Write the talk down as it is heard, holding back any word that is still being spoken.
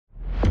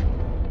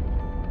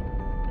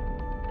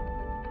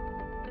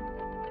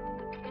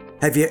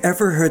Have you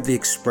ever heard the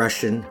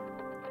expression,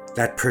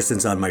 that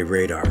person's on my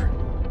radar?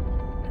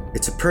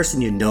 It's a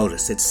person you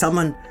notice. It's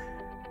someone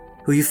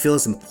who you feel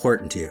is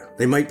important to you.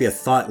 They might be a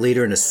thought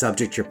leader in a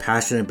subject you're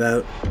passionate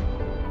about.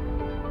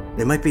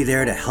 They might be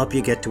there to help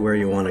you get to where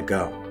you want to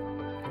go.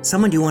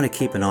 Someone you want to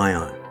keep an eye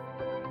on.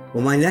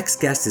 Well, my next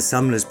guest is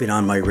someone who's been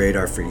on my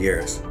radar for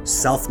years.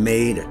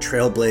 Self-made, a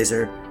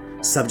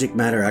trailblazer, subject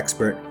matter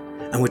expert,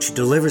 and when she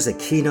delivers a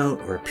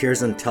keynote or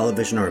appears on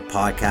television or a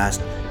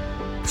podcast,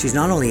 she's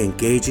not only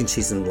engaging,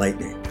 she's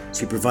enlightening.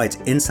 She provides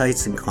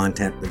insights and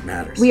content that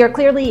matters. We are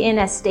clearly in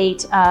a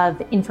state of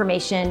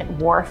information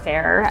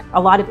warfare,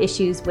 a lot of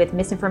issues with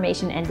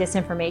misinformation and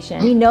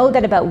disinformation. We know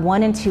that about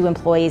 1 in 2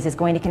 employees is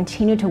going to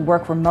continue to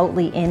work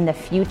remotely in the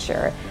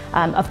future.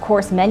 Of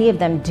course, many of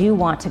them do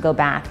want to go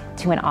back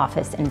to an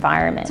office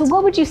environment. So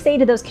what would you say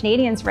to those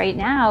Canadians right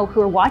now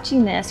who are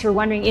watching this, who are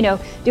wondering,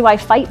 do I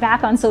fight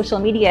back on social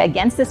media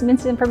against this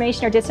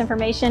misinformation or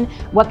disinformation?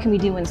 What can we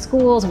do in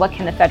schools? What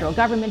can the federal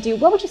government do?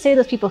 What would you say to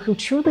those people who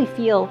truly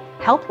feel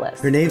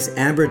helpless? Her name's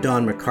Amber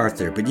Dawn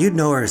MacArthur, but you'd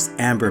know her as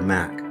Amber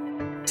Mac.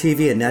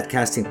 TV and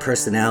netcasting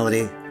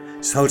personality.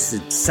 She's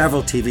hosted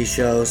several TV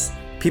shows.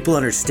 People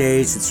on her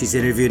stage that she's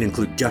interviewed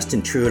include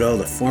Justin Trudeau,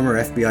 the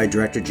former FBI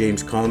Director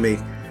James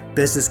Comey,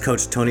 business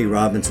coach Tony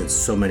Robbins, and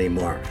so many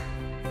more.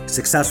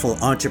 Successful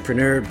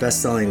entrepreneur,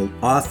 best-selling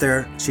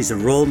author. She's a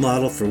role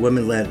model for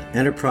women-led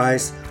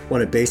enterprise,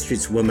 one of Bay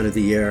Street's Women of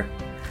the Year,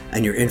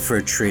 and you're in for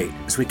a treat.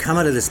 As we come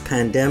out of this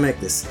pandemic,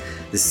 this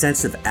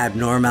sense of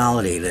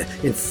abnormality, the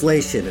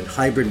inflation and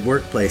hybrid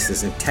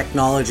workplaces and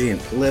technology and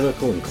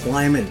political and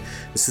climate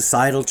and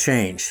societal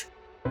change,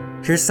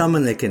 here's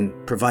someone that can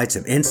provide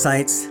some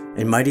insights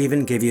and might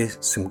even give you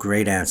some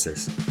great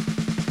answers.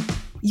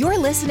 You're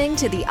listening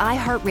to the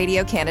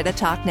iHeartRadio Canada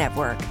Talk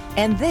Network,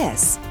 and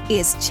this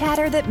is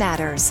Chatter That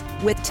Matters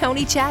with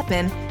Tony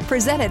Chapman,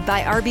 presented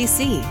by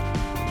RBC.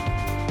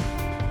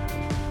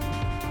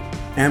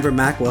 Amber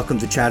Mac, welcome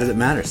to Chatter That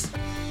Matters.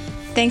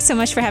 Thanks so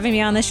much for having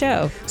me on the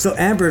show. So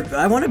Amber,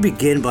 I want to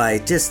begin by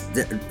just,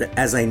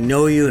 as I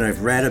know you and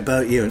I've read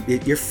about you,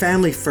 you're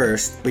family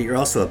first, but you're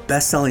also a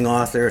best-selling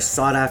author,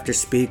 sought-after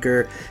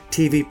speaker,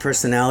 TV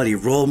personality,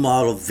 role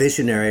model,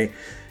 visionary.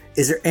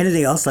 Is there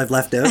anything else I've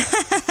left out?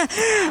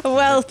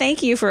 Well,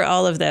 thank you for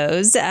all of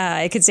those.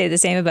 I could say the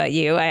same about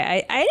you.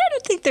 I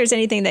don't think there's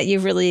anything that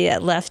you've really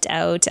left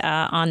out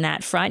on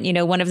that front.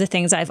 One of the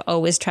things I've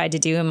always tried to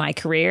do in my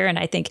career, and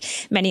I think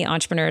many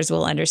entrepreneurs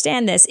will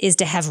understand this, is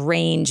to have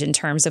range in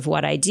terms of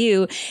what I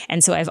do.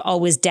 And so I've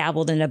always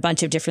dabbled in a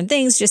bunch of different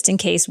things just in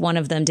case one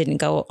of them didn't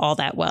go all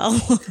that well.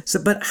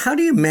 But how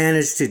do you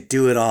manage to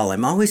do it all?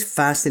 I'm always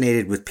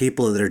fascinated with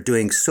people that are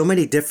doing so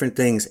many different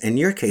things, in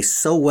your case,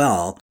 so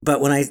well.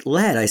 But when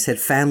I said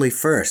family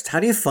first. How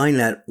do you find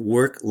that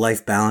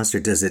work-life balance,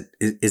 or is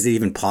it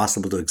even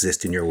possible to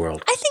exist in your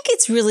world? I think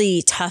it's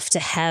really tough to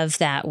have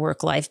that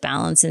work-life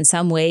balance in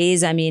some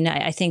ways. I mean,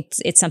 I think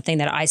it's something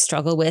that I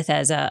struggle with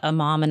as a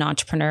mom and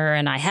entrepreneur,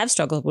 and I have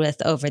struggled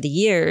with over the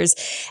years.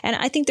 And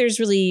I think there's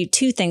really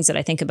 2 things that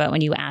I think about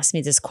when you ask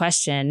me this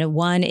question.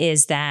 One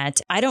is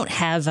that I don't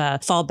have a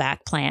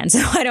fallback plan. So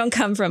I don't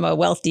come from a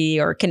wealthy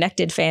or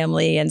connected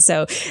family. And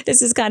so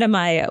this is kind of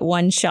my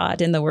one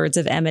shot, in the words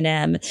of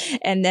Eminem.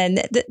 And then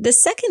the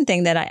second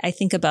thing that I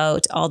think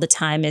about all the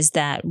time is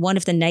that one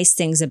of the nice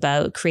things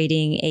about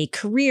creating a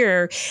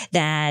career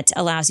that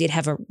allows you to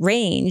have a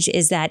range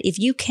is that if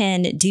you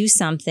can do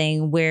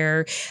something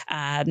where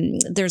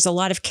there's a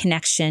lot of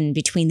connection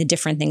between the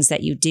different things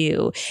that you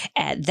do,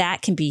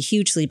 that can be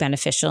hugely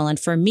beneficial. And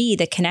for me,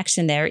 the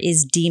connection there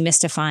is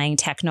demystifying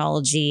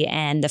technology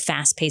and the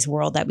fast-paced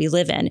world that we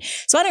live in.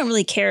 So I don't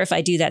really care if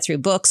I do that through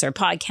books or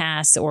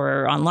podcasts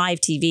or on live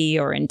TV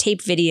or in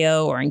tape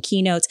video or in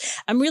keynotes.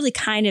 I'm really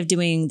kind of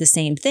doing the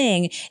same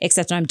thing,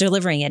 except I'm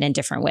delivering it in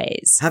different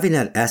ways. Having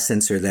that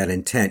essence or that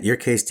intent, your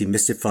case,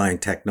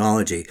 demystifying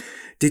technology,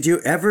 did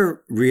you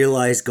ever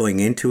realize going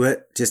into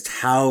it just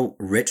how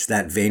rich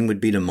that vein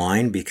would be to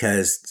mine?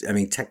 Because,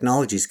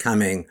 technology is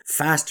coming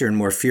faster and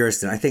more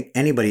furious than I think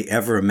anybody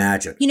ever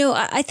imagined.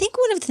 I think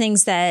one of the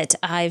things that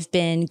I've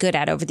been good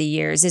at over the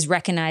years is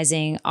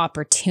recognizing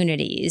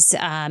opportunities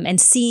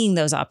and seeing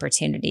those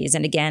opportunities.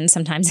 And again,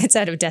 sometimes it's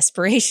out of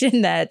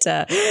desperation that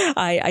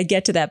I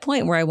get to that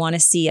point where I want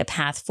to see a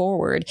path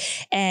forward.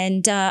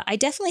 And I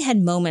definitely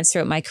had moments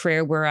throughout my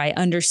career where I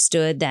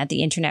understood that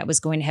the internet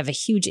was going to have a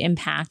huge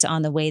impact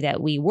on the way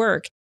that we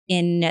work.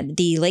 In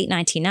the late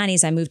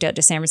 1990s, I moved out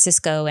to San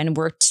Francisco and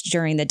worked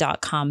during the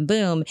dot-com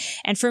boom.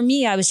 And for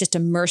me, I was just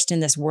immersed in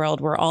this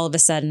world where all of a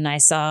sudden I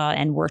saw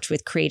and worked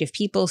with creative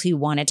people who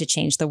wanted to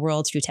change the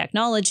world through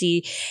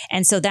technology.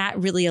 And so that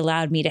really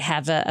allowed me to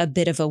have a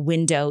bit of a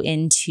window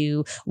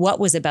into what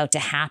was about to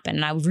happen.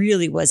 And I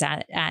really was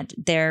at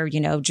there,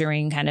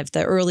 during kind of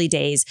the early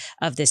days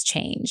of this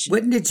change.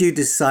 When did you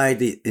decide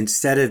that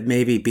instead of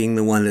maybe being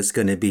the one that's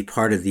going to be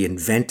part of the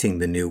inventing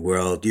the new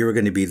world, you were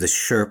going to be the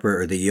Sherpa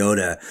or the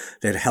Yoda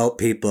that help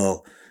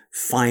people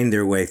find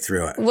their way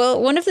through it?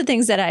 Well, one of the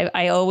things that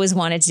I always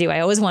wanted to do, I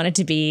always wanted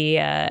to be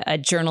a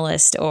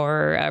journalist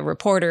or a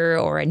reporter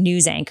or a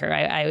news anchor.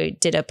 I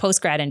did a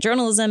postgrad in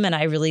journalism, and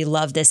I really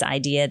loved this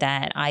idea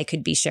that I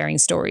could be sharing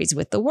stories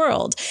with the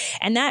world.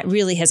 And that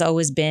really has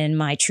always been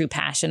my true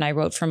passion. I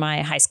wrote for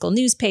my high school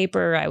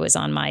newspaper. I was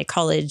on my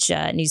college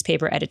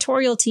newspaper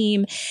editorial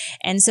team.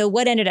 And so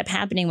what ended up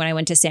happening when I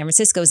went to San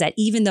Francisco is that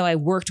even though I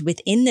worked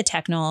within the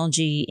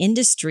technology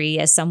industry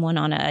as someone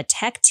on a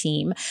tech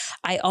team,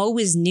 I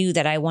always knew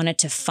that I wanted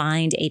to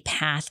find a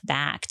path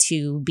back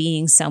to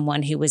being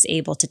someone who was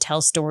able to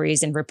tell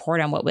stories and report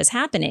on what was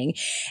happening.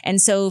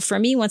 And so for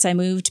me, once I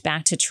moved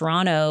back to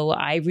Toronto,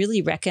 I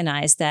really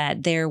recognized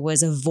that there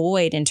was a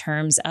void in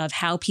terms of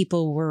how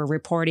people were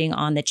reporting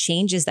on the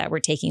changes that were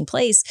taking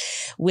place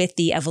with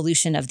the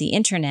evolution of the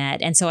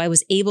internet. And so I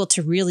was able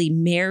to really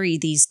marry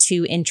these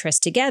two interests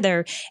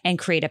together and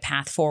create a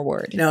path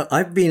forward. Now,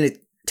 I've been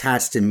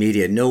attached to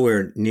media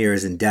nowhere near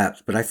as in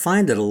depth, but I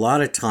find that a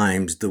lot of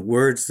times the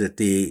words that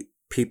the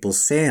people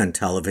say on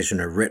television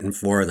are written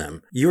for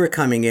them. You are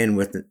coming in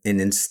with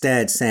and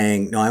instead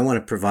saying, no, I want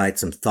to provide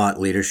some thought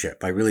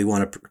leadership. I really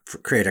want to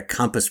create a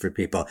compass for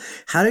people.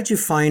 How did you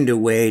find a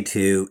way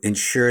to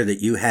ensure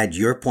that you had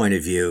your point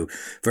of view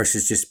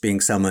versus just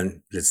being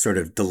someone that's sort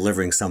of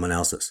delivering someone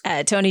else's?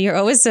 Tony, you're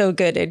always so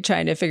good at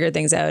trying to figure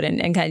things out, and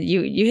kind of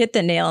you hit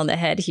the nail on the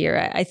head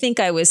here. I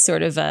think I was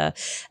sort of a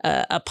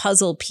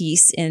puzzle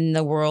piece in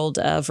the world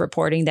of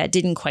reporting that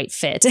didn't quite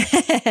fit.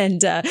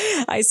 And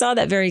I saw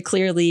that very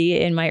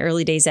clearly in my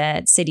early days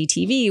at City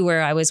TV,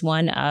 where I was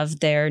one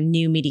of their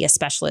new media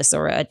specialists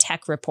or a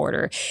tech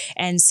reporter.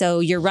 And so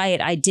you're right.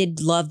 I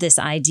did love this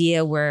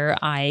idea where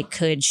I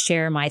could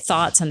share my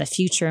thoughts on the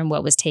future and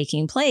what was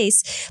taking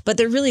place, but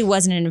there really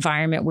wasn't an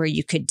environment where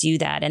you could do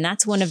that. And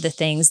that's one of the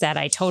things that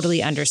I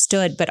totally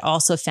understood, but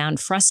also found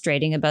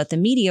frustrating about the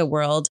media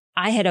world.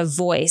 I had a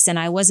voice and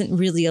I wasn't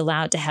really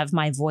allowed to have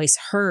my voice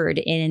heard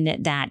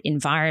in that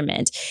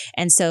environment.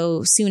 And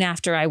so soon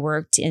after I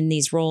worked in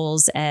these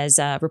roles as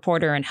a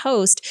reporter and host,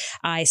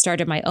 I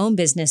started my own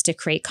business to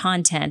create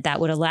content that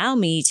would allow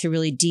me to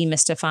really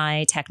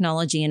demystify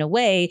technology in a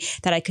way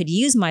that I could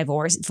use my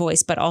voice,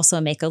 but also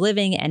make a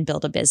living and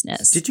build a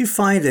business. Did you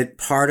find that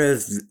part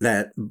of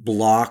that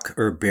block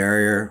or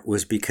barrier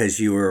was because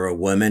you were a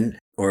woman?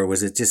 Or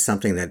was it just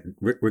something that,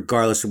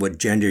 regardless of what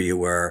gender you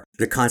were,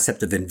 the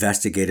concept of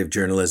investigative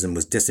journalism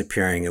was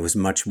disappearing? It was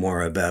much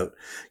more about,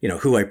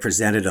 who I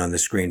presented on the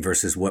screen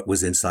versus what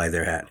was inside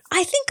their head.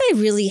 I think I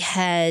really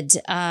had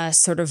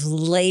sort of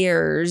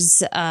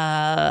layers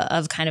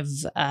of kind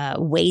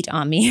of weight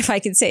on me, if I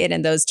can say it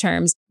in those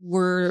terms,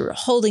 were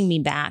holding me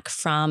back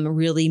from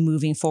really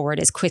moving forward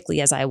as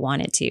quickly as I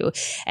wanted to.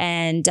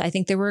 And I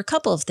think there were a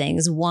couple of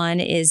things. One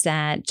is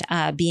that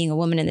being a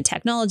woman in the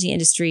technology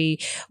industry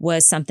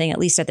was something, at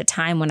least at the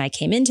time when I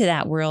came into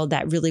that world,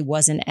 that really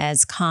wasn't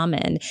as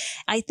common.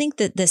 I think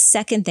that the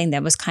second thing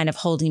that was kind of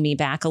holding me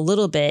back a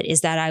little bit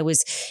is that I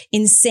was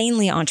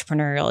insanely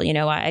entrepreneurial.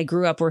 I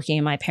grew up working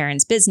in my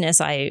parents'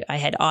 business. I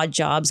had odd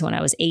jobs when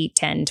I was 8,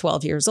 10,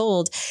 12 years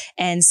old.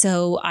 And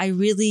so I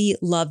really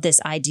love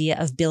this idea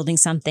of building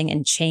something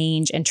and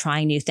change and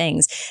trying new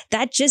things.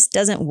 That just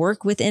doesn't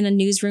work within a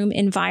newsroom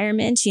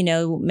environment.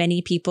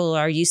 Many people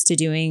are used to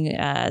doing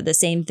the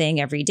same thing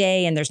every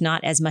day, and there's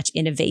not as much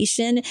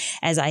innovation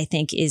as I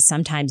think is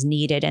sometimes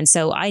needed. And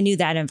so I knew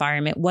that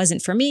environment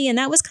wasn't for me. And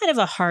that was kind of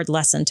a hard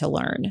lesson to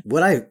learn.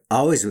 What I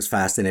always was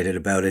fascinated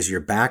about is your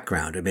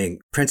background. I mean,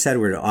 Prince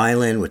Edward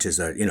Island, which is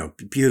a,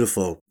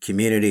 beautiful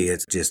community.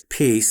 It's just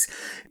peace.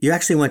 You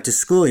actually went to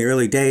school in your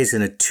early days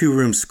in a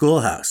 2-room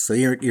schoolhouse. So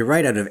you're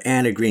right out of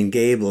Anne of Green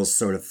Gables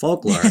sort of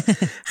folklore.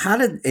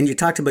 And you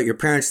talked about your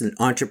parents and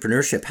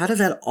entrepreneurship. How did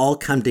that all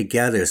come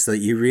together so that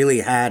you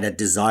really had a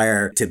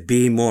desire to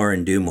be more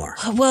and do more?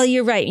 Well,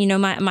 you're right.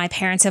 My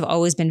parents have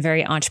always been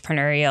very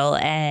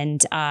entrepreneurial,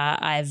 and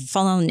I've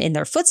followed in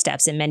their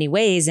footsteps in many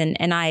ways.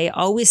 And I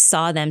always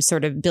saw them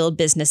sort of build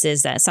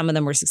businesses that some of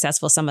them were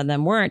successful, some of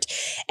them weren't.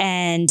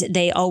 And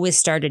they always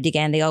started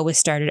again. They always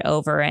started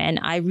over. And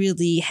I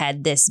really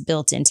had this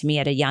built into me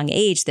at a young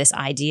age, this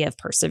idea of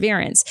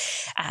perseverance.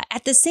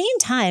 At the same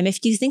time,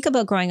 if you think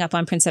about growing up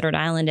on Prince Edward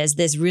Island as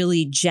this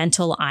really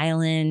gentle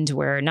island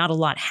where not a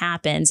lot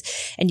happens,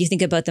 and you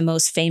think about the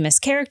most famous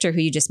character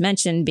who you just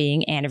mentioned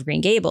being Anne of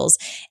Green Gables.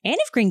 Anne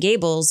of Green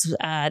Gables,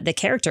 the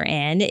character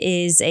Anne,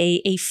 is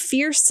a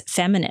fierce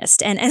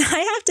feminist. And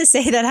I have to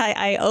say that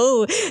I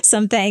owe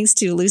some thanks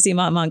to Lucy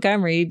Maud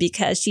Montgomery,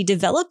 because she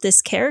developed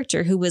this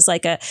character who was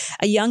like a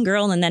young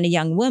girl and then a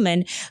young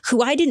woman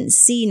who I didn't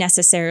see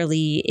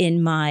necessarily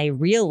in my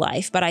real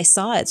life, but I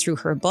saw it through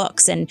her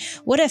books. And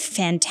what a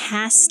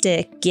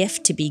fantastic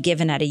gift to be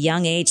given at a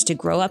young age, to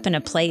grow up in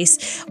a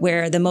place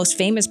where the most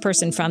famous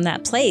person from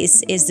that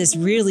place is this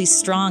really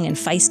strong and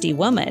feisty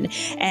woman.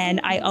 And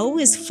I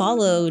always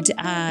followed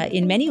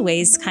in many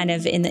ways kind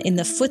of in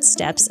the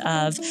footsteps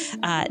of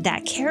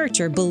that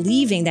character,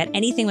 believing that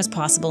anything was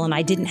possible and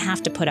I didn't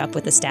have to put up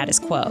with the status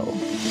quo.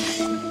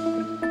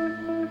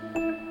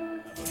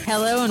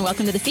 Hello and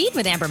welcome to The Feed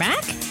with Amber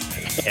Mack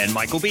and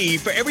Michael B.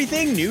 for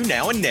everything new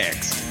now and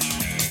next.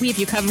 We have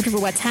you covered for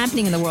what's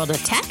happening in the world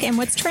of tech and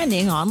what's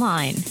trending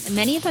online.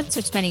 Many of us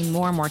are spending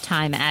more and more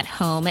time at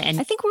home, and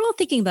I think we're all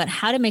thinking about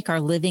how to make our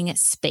living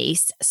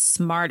space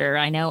smarter.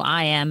 I know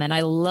I am, and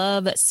I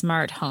love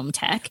smart home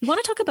tech. We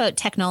want to talk about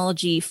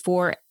technology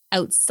for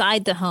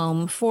outside the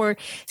home, for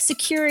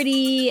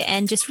security,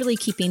 and just really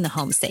keeping the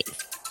home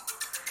safe.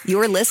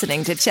 You're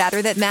listening to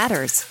Chatter That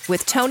Matters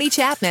with Tony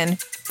Chapman,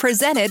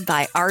 presented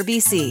by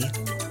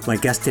RBC. My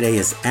guest today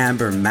is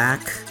Amber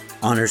Mac.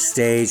 On her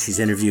stage, she's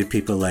interviewed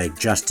people like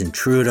Justin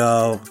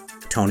Trudeau,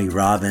 Tony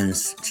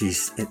Robbins.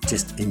 She's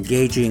just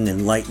engaging,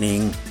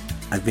 enlightening.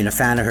 I've been a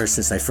fan of her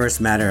since I first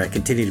met her. I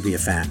continue to be a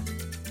fan.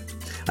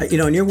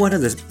 And you're one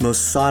of the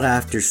most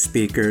sought-after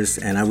speakers,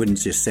 and I wouldn't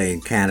just say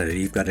in Canada.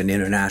 You've got an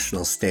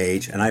international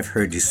stage, and I've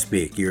heard you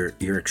speak. You're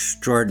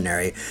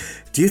extraordinary.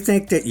 Do you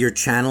think that you're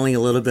channeling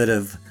a little bit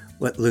of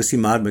what Lucy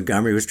Maud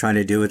Montgomery was trying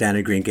to do with Anne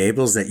of Green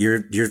Gables, that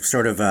you're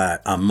sort of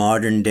a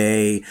modern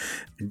day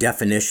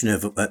definition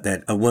of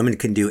that a woman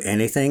can do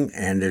anything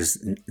and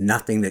there's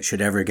nothing that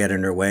should ever get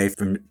in her way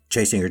from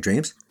chasing her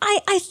dreams?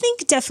 I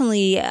think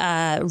definitely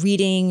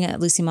reading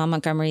Lucy Maud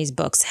Montgomery's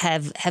books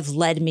have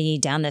led me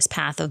down this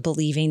path of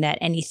believing that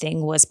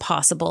anything was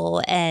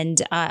possible.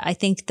 And I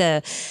think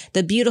the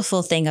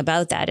beautiful thing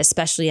about that,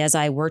 especially as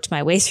I worked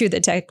my way through the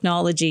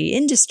technology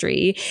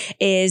industry,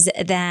 is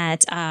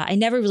that I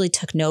never really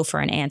took no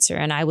for an answer.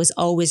 And I was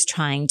always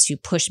trying to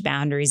push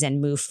boundaries and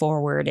move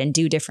forward and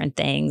do different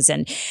things.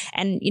 And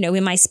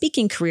in my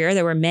speaking career,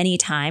 there were many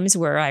times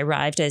where I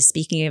arrived at a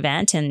speaking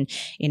event and,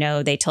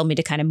 they told me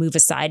to kind of move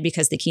aside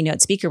because the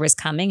keynote speaker was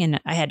coming. And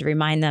I had to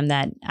remind them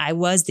that I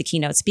was the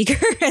keynote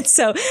speaker. And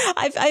so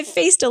I've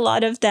faced a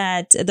lot of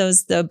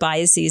the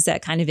biases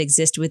that kind of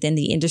exist within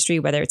the industry,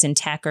 whether it's in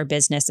tech or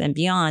business and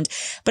beyond.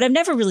 But I've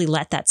never really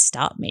let that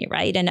stop me,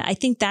 right? And I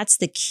think that's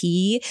the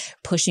key,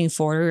 pushing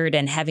forward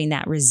and having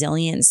that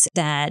resilience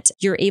that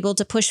you're able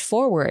to push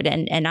forward.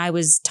 And I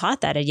was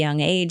taught that at a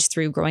young age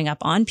through growing up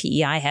on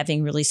PEI,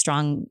 having really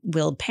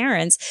strong-willed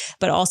parents,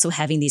 but also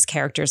having these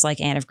characters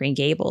like Anne of Green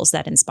Gables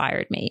that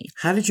inspired me.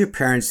 How did your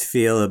parents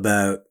feel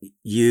about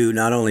you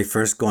not only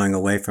first going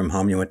away from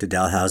home, you went to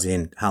Dalhousie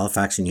and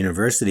Halifax and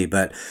University,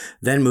 but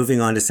then moving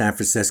on to San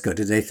Francisco?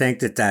 Did they think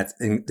that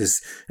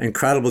this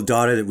incredible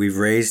daughter that we've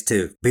raised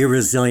to be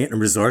resilient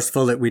and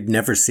resourceful, that we'd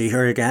never see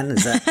her again?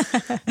 Is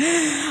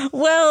that?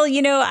 Well,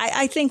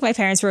 I think my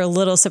parents were a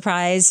little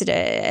surprised.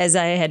 As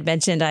I had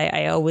mentioned,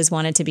 I always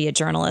wanted to be a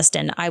journalist,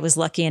 and I was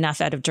lucky enough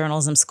out of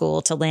journalism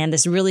school to land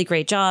this really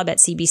great job at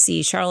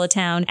CBC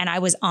Charlottetown. And I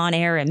was on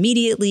air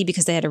immediately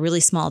because they had a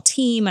really small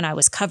team, and I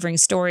was covering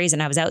stories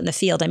and I was out in the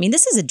field. I mean,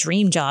 this is a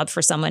dream job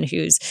for someone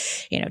who's,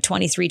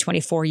 23,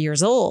 24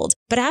 years old.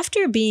 But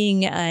after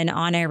being an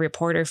on-air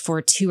reporter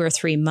for 2 or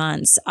 3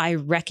 months, I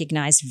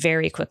recognized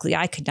very quickly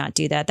I could not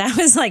do that. That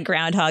was like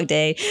Groundhog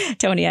Day.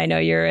 Tony, I know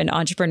you're an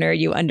entrepreneur,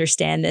 you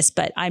understand this,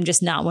 but I'm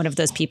just not one of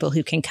those people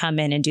who can come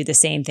in and do the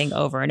same thing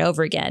over and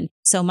over again.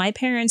 So my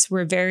parents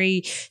were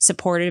very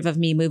supportive of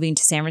me moving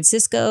to San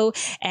Francisco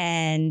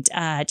and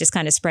just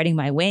kind of spreading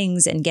my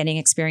wings and getting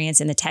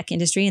experience in the tech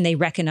industry. And they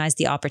recognized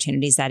the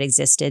opportunities that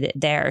existed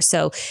there.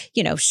 So,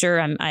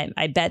 sure,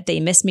 I bet they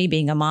miss me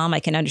being a mom. I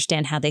can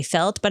understand how they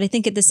felt. But I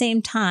think at the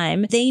same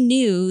time, they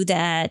knew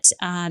that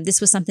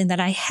this was something that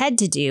I had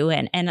to do.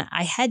 And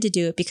I had to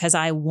do it because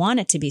I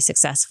wanted to be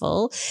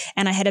successful.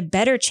 And I had a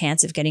better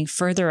chance of getting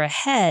further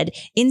ahead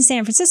in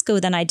San Francisco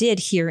than I did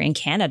here in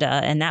Canada.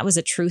 And that was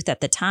a truth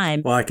at the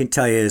time. Well, I can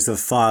tell you as a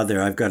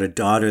father, I've got a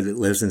daughter that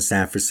lives in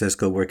San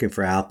Francisco working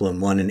for Apple and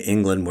one in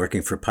England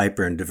working for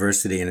Piper in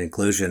diversity and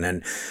inclusion.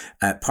 And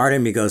part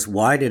of me goes,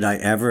 why did I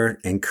ever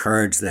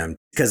encourage them?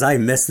 Because I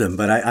miss them,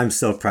 but I'm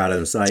so proud of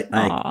them. So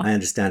I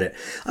understand it.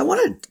 I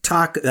want to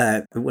talk,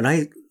 when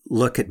I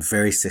look at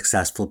very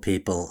successful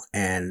people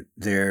and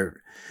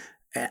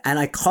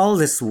I call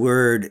this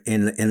word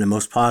in the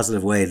most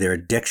positive way, their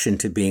addiction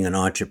to being an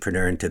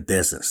entrepreneur and to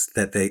business,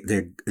 that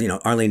they're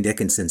Arlene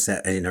Dickinson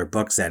said in her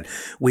book said,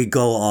 we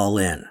go all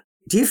in.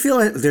 Do you feel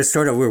like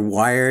we're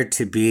wired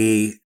to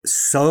be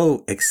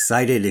so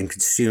excited and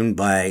consumed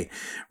by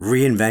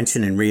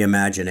reinvention and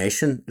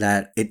reimagination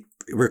that it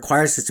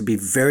requires us to be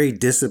very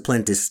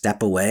disciplined to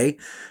step away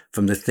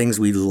from the things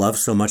we love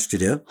so much to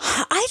do?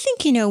 I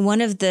think, one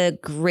of the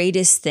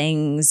greatest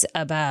things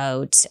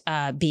about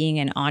being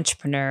an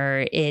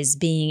entrepreneur is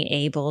being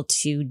able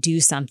to do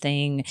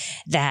something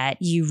that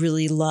you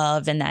really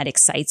love and that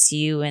excites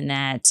you and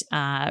that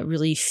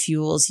really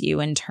fuels you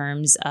in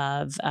terms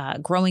of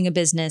growing a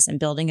business and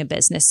building a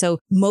business. So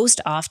most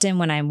often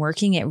when I'm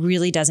working, it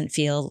really doesn't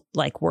feel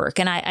like work.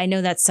 And I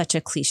know that's such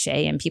a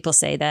cliche and people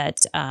say that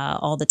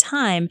all the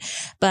time,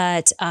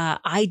 but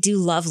I do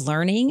love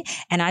learning,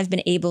 and I've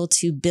been able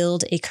to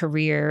build a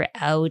career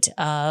out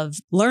of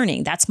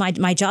learning. That's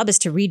my job, is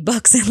to read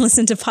books and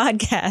listen to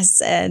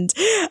podcasts and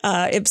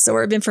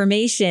absorb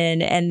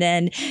information and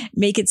then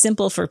make it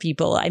simple for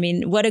people. I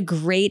mean, what a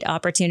great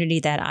opportunity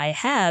that I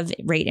have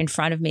right in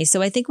front of me.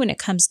 So I think when it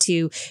comes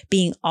to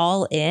being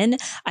all in,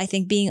 I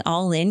think being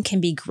all in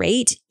can be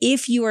great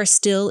if you are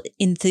still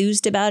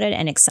enthused about it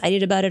and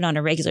excited about it on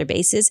a regular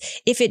basis.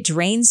 If it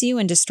drains you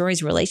and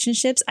destroys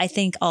relationships, I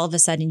think all of a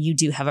sudden you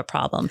do have a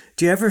problem.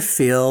 Do you ever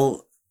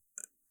feel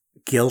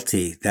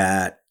guilty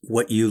that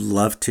what you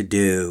love to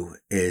do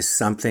is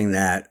something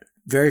that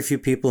very few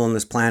people on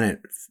this planet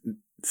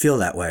feel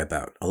that way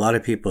about? A lot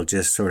of people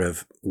just sort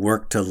of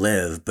work to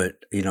live, but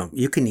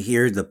you can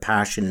hear the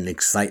passion and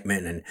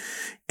excitement and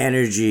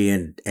energy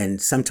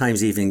and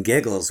sometimes even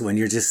giggles when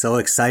you're just so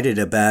excited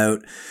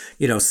about,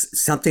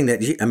 something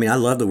that I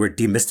love the word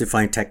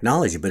demystifying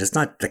technology, but it's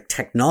not the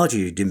technology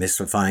you're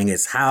demystifying,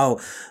 it's how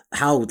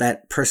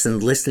that person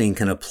listening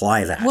can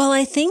apply that. Well,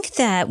 I think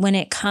that when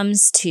it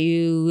comes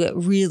to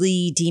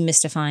really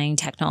demystifying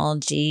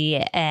technology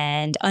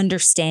and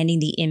understanding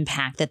the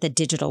impact that the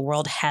digital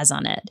world has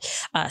on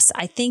us,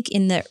 I think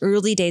in the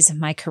early days of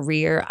my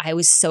career, I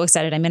was so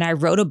excited. I mean, I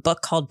wrote a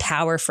book called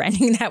Power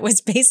Friending that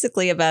was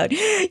basically about,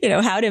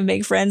 how to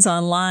make friends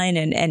online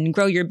and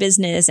grow your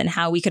business and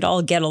how we could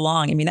all get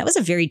along. I mean, that was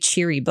a very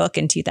cheery book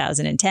in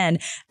 2010.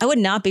 I would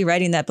not be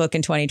writing that book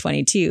in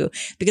 2022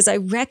 because I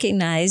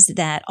recognized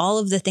that all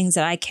of the things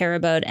that I care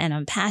about and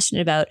I'm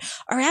passionate about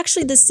are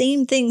actually the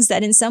same things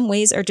that in some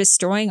ways are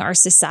destroying our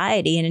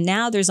society. And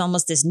now there's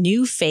almost this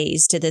new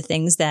phase to the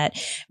things that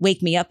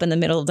wake me up in the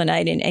middle of the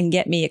night and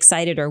get me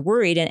excited or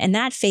worried. And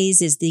that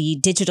phase is the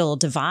digital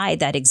divide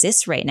that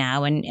exists right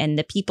now. And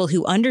the people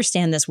who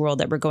understand this world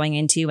that we're going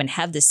into and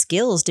have the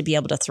skills to be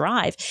able to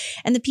thrive,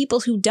 and the people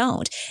who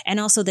don't. And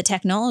also the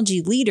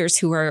technology leaders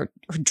who are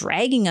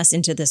dragging us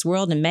into this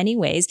world in many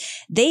ways,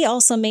 they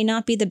also may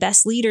not be the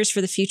best leaders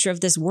for the future of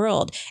this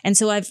world. And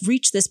so I've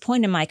reached this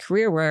point in my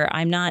career where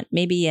I'm not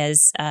maybe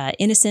as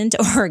innocent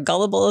or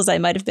gullible as I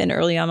might have been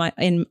early on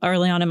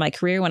in my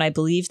career when I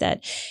believed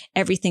that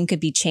everything could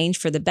be changed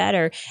for the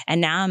better.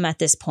 And now I'm at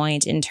this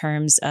point in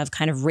terms of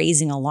kind of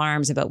raising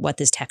alarms about what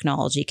this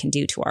technology can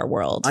do to our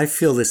world. I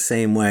feel the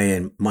same way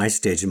in my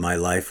stage in my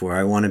life where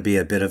I want to be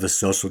a bit of a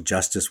social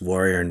justice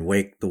warrior and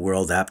wake the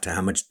world up to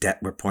how much debt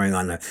we're pouring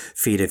on the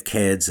feet of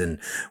kids and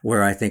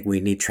where I think we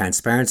need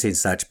transparency and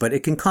such. But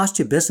it can cost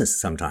you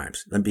business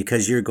sometimes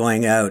because you're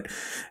going out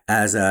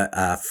as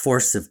a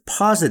force of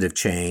positive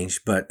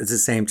change, but at the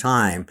same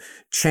time,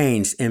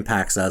 change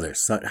impacts others.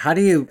 So how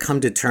do you come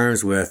to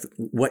terms with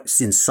what's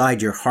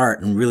inside your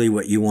heart and really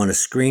what you want to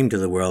scream to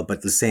the world, but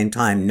at the same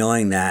time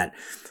knowing that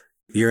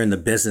you're in the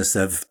business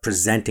of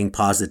presenting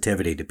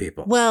positivity to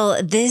people? Well,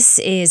 this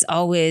is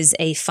always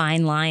a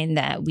fine line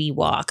that we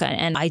walk.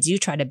 And I do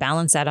try to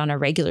balance that on a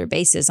regular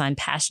basis. I'm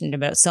passionate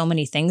about so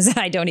many things that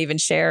I don't even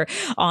share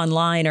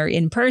online or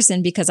in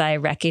person because I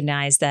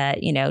recognize that,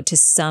 to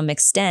some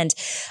extent,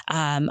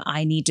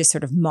 I need to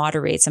sort of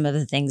moderate some of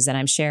the things that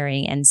I'm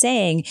sharing and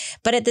saying.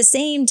 But at the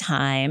same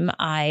time,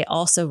 I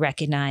also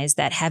recognize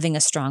that having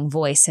a strong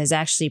voice has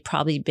actually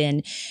probably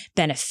been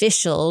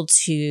beneficial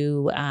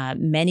to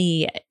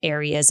many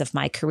areas of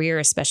my career,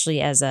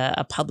 especially as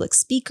a public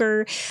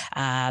speaker,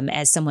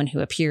 as someone who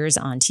appears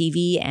on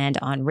TV and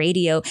on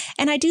radio.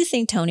 And I do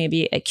think, Tony, I'd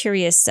be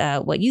curious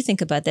what you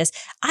think about this.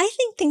 I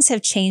think things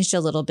have changed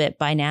a little bit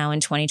by now in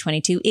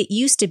 2022. It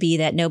used to be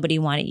that nobody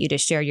wanted you to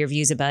share your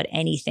views about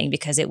anything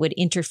because it would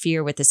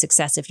interfere with the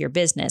success of your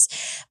business.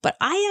 But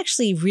I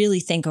actually really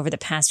think over the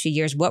past few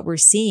years, what we're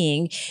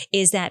seeing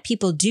is that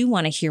people do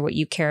want to hear what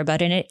you care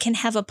about, and it can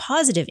have a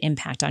positive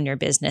impact on your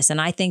business.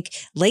 And I think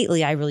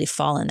lately I really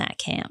fall in that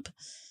camp.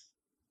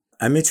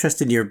 I'm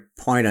interested in your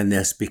point on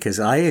this because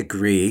I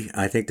agree.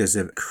 I think there's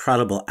an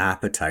incredible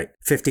appetite.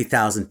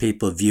 50,000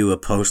 people view a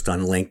post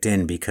on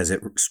LinkedIn because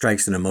it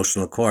strikes an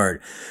emotional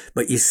chord,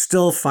 but you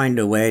still find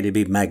a way to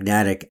be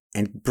magnetic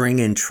and bring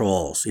in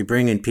trolls. You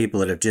bring in people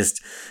that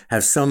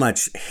have so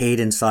much hate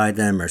inside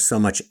them or so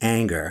much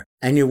anger.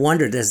 And you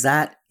wonder, does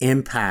that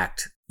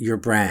impact your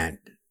brand?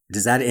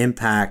 Does that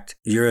impact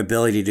your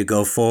ability to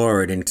go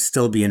forward and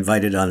still be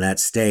invited on that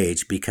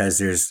stage because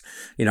there's,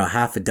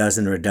 half a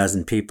dozen or a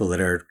dozen people that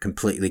are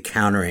completely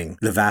countering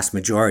the vast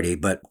majority,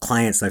 but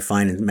clients I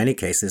find in many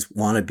cases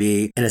want to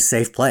be in a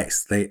safe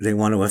place. They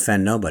want to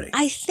offend nobody.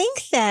 I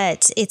think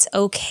that it's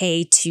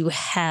okay to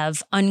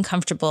have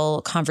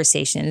uncomfortable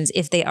conversations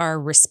if they are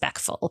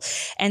respectful.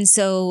 And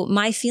so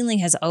my feeling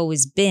has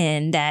always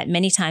been that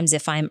many times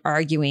if I'm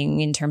arguing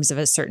in terms of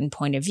a certain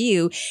point of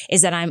view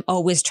is that I'm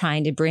always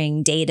trying to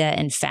bring data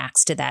and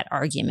facts to that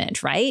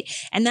argument, right?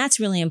 And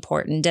that's really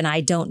important. And I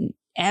don't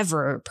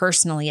ever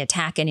personally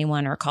attack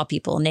anyone or call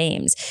people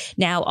names.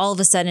 Now, all of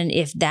a sudden,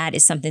 if that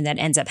is something that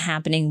ends up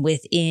happening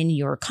within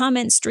your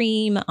comment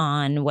stream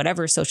on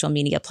whatever social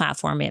media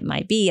platform it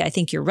might be, I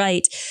think you're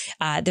right.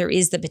 There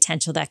is the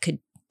potential that could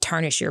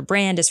tarnish your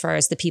brand as far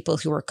as the people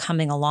who are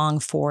coming along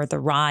for the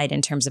ride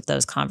in terms of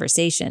those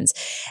conversations.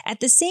 At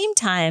the same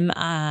time,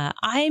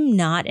 I'm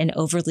not an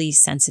overly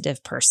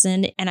sensitive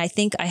person. And I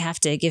think I have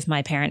to give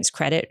my parents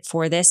credit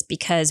for this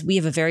because we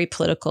have a very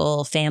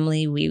political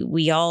family.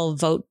 We all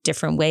vote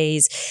different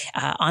ways.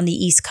 On the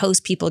East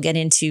Coast, people get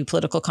into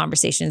political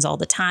conversations all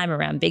the time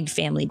around big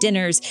family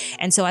dinners.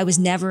 And so I was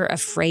never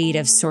afraid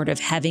of sort of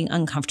having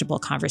uncomfortable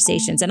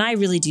conversations. And I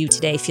really do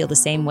today feel the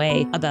same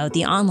way about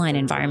the online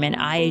environment.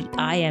 I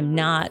am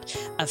not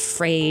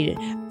afraid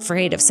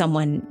of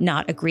someone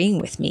not agreeing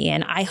with me.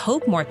 And I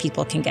hope more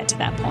people can get to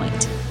that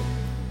point.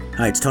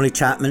 Hi, it's Tony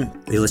Chapman.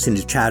 You're listening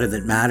to Chatter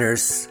That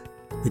Matters.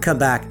 We come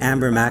back,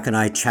 Amber Mack and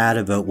I chat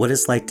about what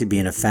it's like to be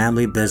in a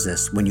family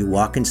business when you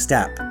walk in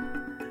step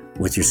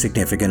with your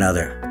significant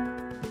other.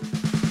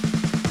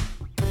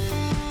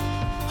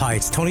 Hi,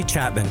 it's Tony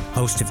Chapman,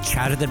 host of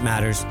Chatter That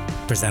Matters,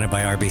 presented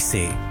by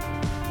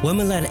RBC.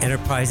 Women-led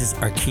enterprises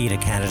are key to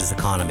Canada's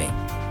economy,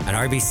 and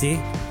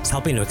RBC is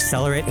helping to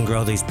accelerate and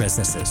grow these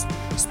businesses,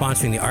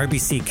 sponsoring the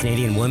RBC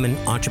Canadian Women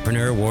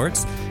Entrepreneur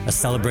Awards, a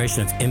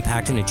celebration of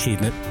impact and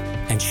achievement,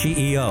 and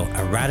SheEO,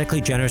 a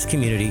radically generous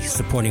community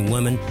supporting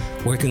women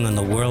working on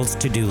the world's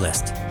to-do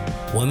list.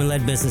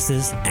 Women-led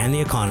businesses and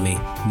the economy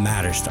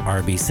matters to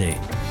RBC.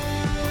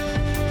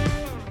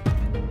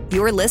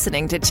 You're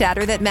listening to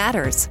Chatter That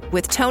Matters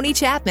with Tony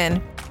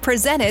Chapman,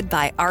 presented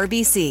by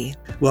RBC.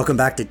 Welcome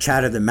back to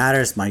Chatter That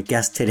Matters. My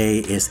guest today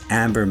is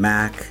Amber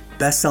Mack,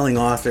 best-selling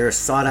author,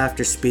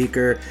 sought-after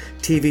speaker,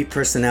 TV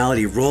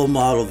personality, role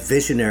model,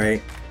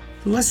 visionary.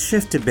 Let's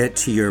shift a bit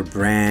to your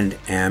brand,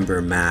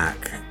 Amber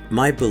Mack.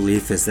 My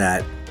belief is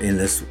that in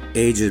this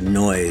age of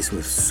noise,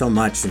 with so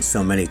much and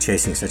so many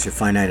chasing such a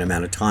finite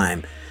amount of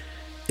time,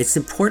 it's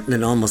important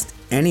that almost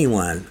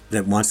anyone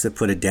that wants to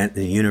put a dent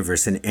in the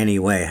universe in any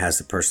way has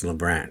a personal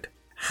brand.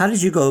 How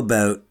did you go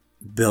about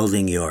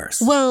building yours?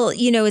 Well,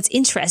 it's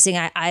interesting.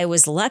 I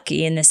was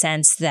lucky in the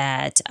sense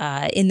that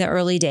in the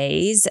early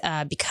days,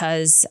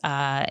 because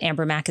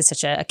Amber Mack is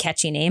such a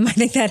catchy name, I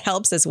think that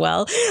helps as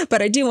well.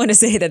 But I do want to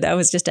say that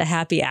was just a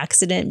happy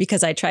accident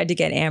because I tried to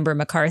get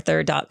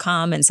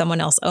ambermacarthur.com and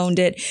someone else owned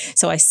it.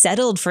 So I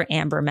settled for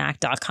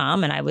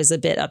ambermack.com, and I was a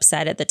bit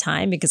upset at the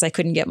time because I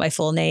couldn't get my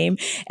full name.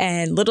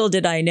 And little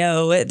did I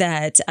know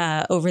that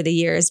over the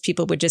years,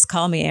 people would just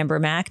call me Amber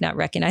Mack, not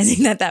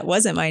recognizing that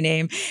wasn't my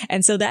name.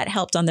 And so that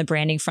helped on the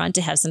branding front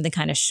to have something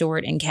kind of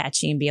short and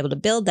catchy and be able to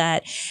build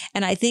that.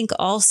 And I think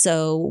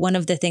also one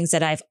of the things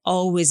that I've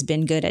always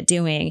been good at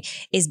doing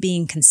is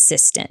being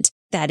consistent.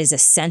 That is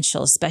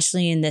essential,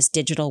 especially in this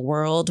digital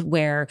world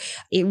where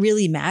it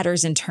really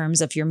matters in terms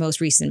of your most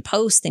recent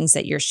posts, things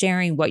that you're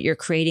sharing, what you're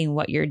creating,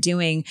 what you're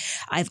doing.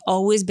 I've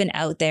always been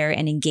out there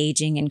and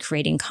engaging and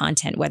creating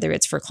content, whether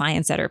it's for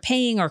clients that are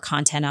paying or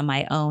content on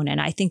my own. And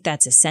I think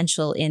that's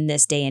essential in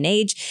this day and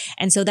age.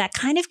 And so that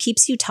kind of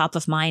keeps you top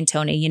of mind,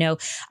 Tony.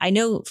 I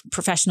know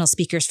professional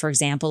speakers, for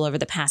example, over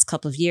the past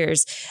couple of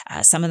years,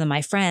 some of them,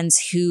 my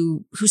friends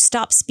who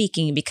stopped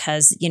speaking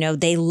because,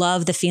 they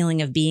love the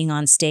feeling of being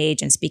on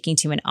stage and speaking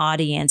to an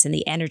audience and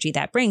the energy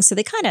that brings. So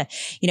they kind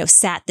of,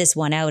 sat this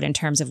one out in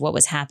terms of what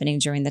was happening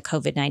during the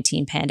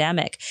COVID-19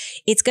 pandemic.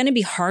 It's going to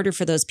be harder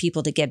for those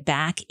people to get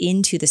back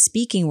into the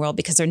speaking world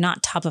because they're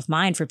not top of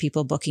mind for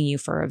people booking you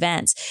for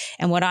events.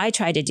 And what I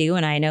try to do,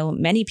 and I know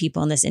many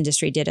people in this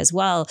industry did as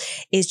well,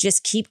 is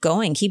just keep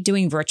going, keep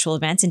doing virtual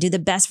events and do the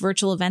best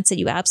virtual events that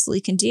you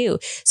absolutely can do.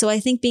 So I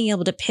think being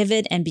able to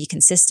pivot and be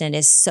consistent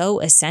is so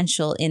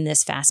essential in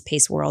this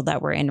fast-paced world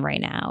that we're in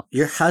right now.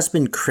 Your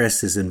husband,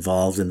 Chris, is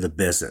involved in the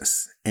business.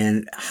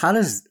 And how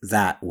does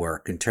that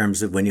work in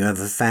terms of when you have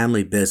a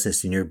family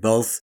business and you're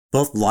both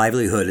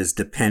livelihood is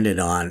dependent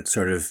on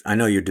I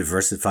know you're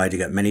diversified, you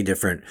got many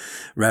different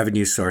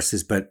revenue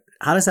sources, but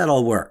how does that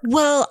all work?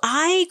 Well,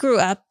 I grew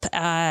up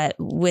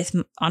with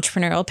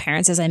entrepreneurial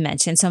parents, as I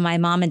mentioned. So my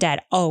mom and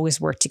dad always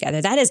worked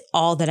together. That is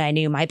all that I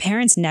knew. My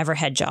parents never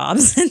had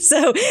jobs. And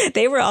so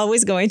they were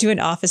always going to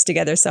an office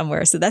together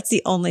somewhere. So that's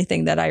the only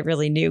thing that I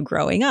really knew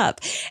growing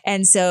up.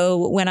 And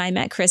so when I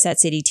met Chris at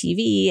City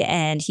TV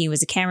and he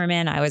was a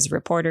cameraman, I was a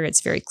reporter.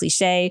 It's very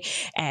cliche.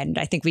 And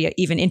I think we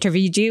even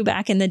interviewed you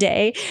back in the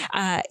day.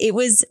 It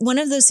was one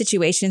of those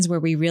situations where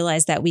we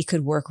realized that we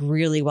could work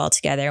really well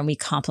together and we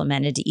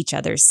complemented each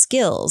other's skills.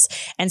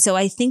 And so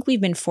I think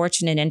we've been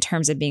fortunate in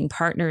terms of being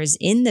partners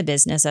in the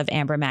business of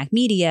Amber Mack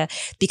Media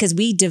because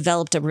we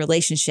developed a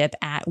relationship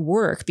at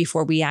work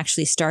before we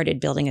actually started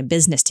building a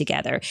business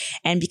together.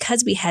 And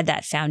because we had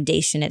that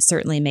foundation, it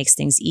certainly makes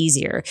things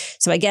easier.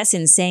 So I guess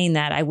in saying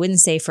that, I wouldn't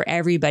say for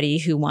everybody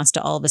who wants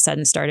to all of a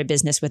sudden start a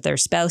business with their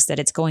spouse that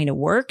it's going to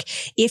work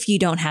if you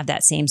don't have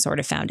that same sort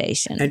of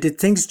foundation. And did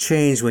things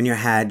change when you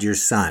had your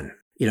son?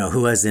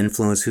 who has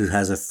influence, who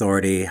has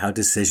authority, how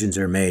decisions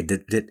are made.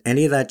 Did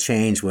any of that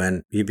change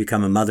when you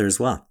become a mother as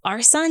well?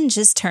 Our son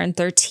just turned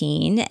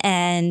 13.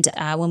 And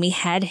when we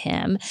had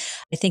him,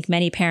 I think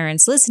many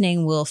parents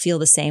listening will feel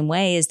the same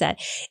way, is that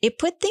it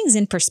put things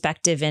in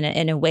perspective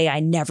in a way I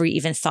never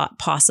even thought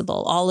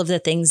possible. All of the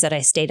things that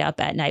I stayed up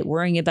at night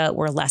worrying about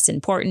were less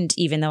important,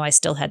 even though I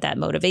still had that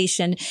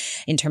motivation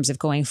in terms of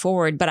going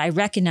forward. But I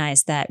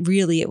recognized that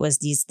really it was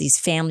these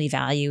family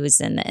values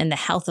and the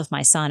health of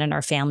my son and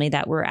our family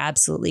that were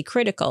absolutely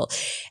critical.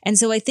 And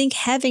so I think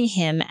having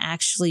him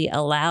actually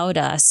allowed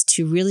us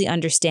to really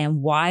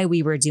understand why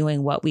we were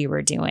doing what we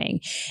were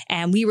doing.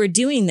 And we were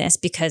doing this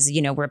because,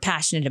 we're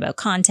passionate about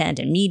content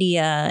and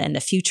media and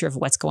the future of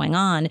what's going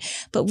on.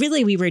 But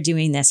really, we were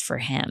doing this for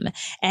him.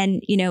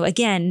 And,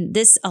 again,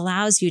 this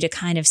allows you to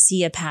kind of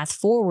see a path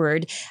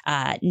forward,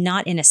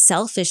 not in a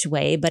selfish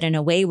way, but in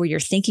a way where you're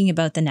thinking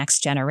about the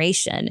next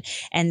generation.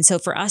 And so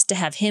for us to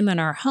have him in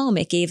our home,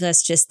 it gave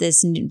us just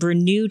this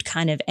renewed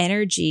kind of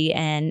energy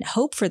and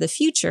hope for the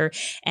future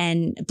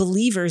and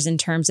believers in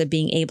terms of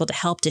being able to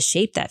help to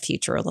shape that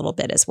future a little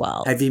bit as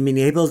well. Have you been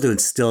able to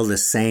instill the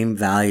same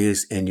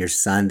values in your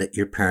son that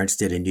your parents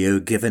did in you,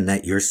 given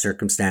that your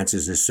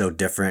circumstances are so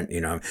different?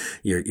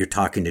 You're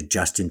talking to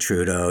Justin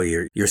Trudeau,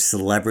 your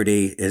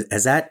celebrity.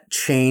 Has that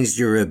changed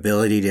your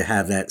ability to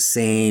have that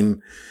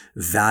same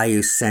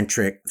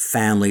value-centric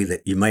family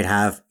that you might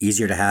have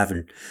easier to have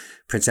in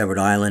Prince Edward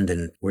Island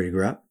and where you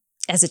grew up?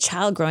 As a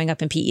child growing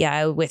up in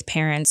PEI with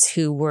parents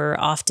who were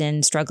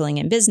often struggling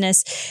in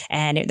business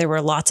and there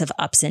were lots of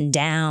ups and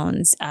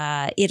downs,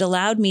 it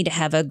allowed me to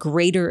have a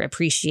greater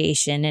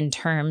appreciation in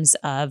terms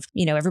of,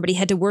 everybody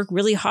had to work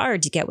really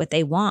hard to get what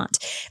they want.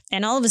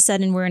 And all of a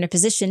sudden we're in a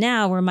position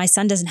now where my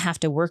son doesn't have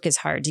to work as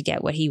hard to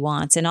get what he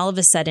wants. And all of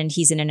a sudden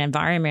he's in an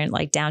environment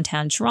like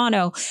downtown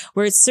Toronto,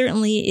 where it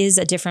certainly is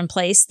a different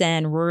place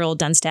than rural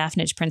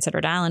Dunstaffnage, Prince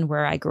Edward Island,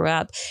 where I grew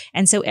up.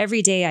 And so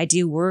every day I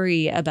do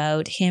worry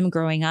about him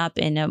growing up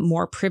in a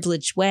more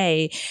privileged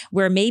way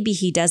where maybe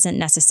he doesn't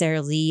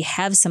necessarily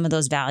have some of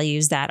those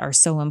values that are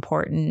so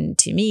important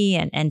to me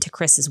and to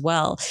Chris as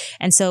well.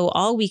 And so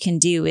all we can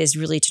do is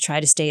really to try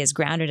to stay as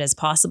grounded as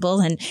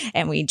possible.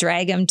 And we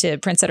drag him to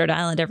Prince Edward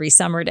Island every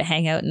summer to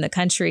hang out in the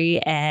country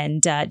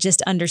and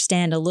just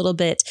understand a little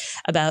bit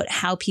about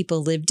how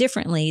people live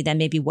differently than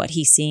maybe what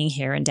he's seeing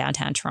here in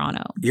downtown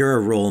Toronto. You're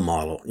a role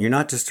model. You're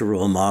not just a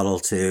role model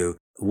to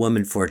a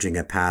woman forging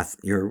a path.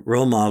 You're a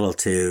role model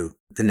to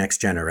the next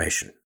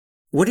generation.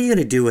 What are you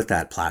going to do with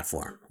that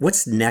platform?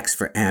 What's next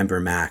for Amber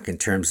Mac in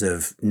terms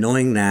of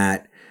knowing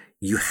that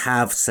you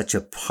have such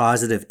a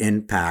positive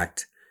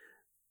impact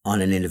on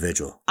an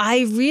individual?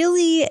 I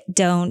really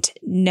don't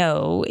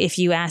know if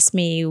you ask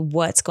me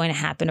what's going to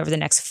happen over the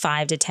next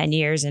 5 to 10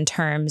 years in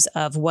terms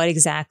of what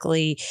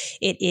exactly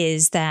it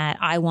is that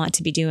I want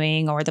to be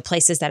doing or the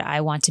places that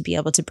I want to be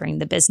able to bring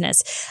the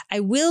business.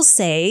 I will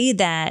say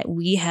that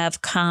we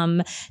have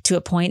come to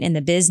a point in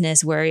the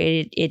business where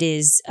it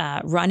is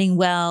running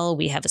well.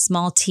 We have a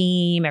small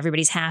team.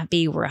 Everybody's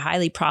happy. We're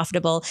highly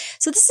profitable.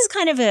 So this is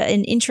kind of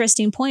an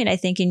interesting point, I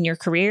think, in your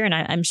career. And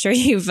I'm sure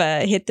you've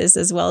hit this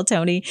as well,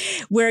 Tony,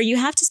 where you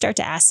have to start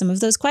to ask some of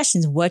those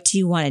questions. What do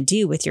you want to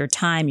do with your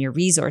time, your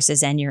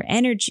resources, and your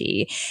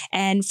energy?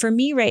 And for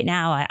me right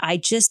now, I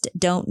just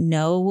don't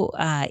know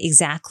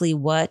exactly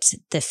what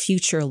the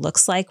future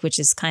looks like, which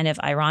is kind of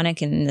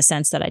ironic in the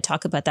sense that I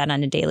talk about that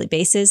on a daily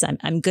basis.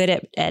 I'm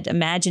good at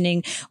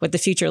imagining what the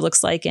future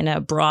looks like in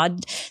a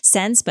broad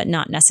sense, but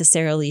not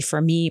necessarily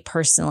for me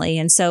personally.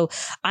 And so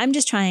I'm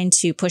just trying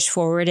to push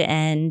forward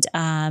and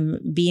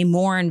be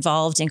more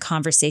involved in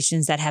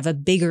conversations that have a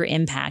bigger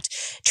impact,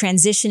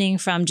 transitioning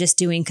from just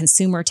doing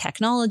consumer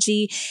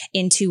technology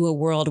into a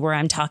world where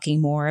I'm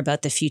talking more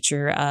about the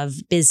future of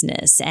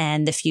business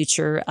and the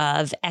future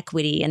of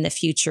equity and the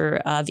future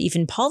of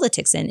even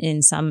politics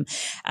in some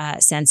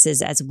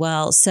senses as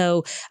well.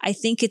 So I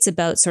think it's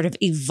about sort of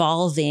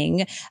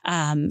evolving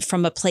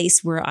from a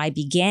place where I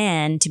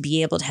began to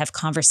be able to have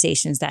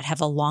conversations that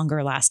have a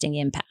longer lasting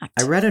impact.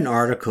 I read an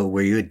article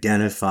where you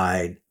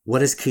identified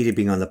what is key to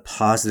being on the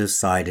positive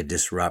side of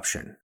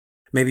disruption.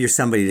 Maybe you're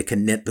somebody that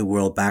can knit the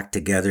world back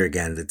together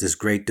again, that this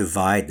great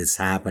divide that's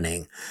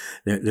happening,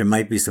 there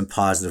might be some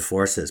positive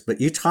forces. But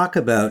you talk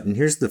about, and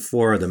here's the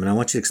 4 of them, and I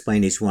want you to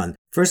explain each one.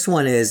 First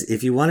one is,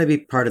 if you want to be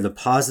part of the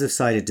positive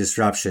side of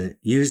disruption,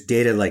 use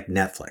data like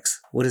Netflix.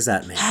 What does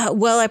that mean?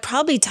 Well, I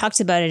probably talked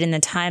about it in the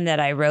time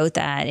that I wrote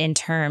that in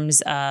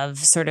terms of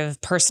sort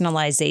of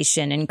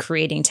personalization and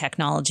creating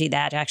technology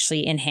that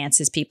actually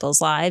enhances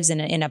people's lives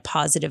in a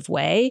positive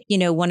way.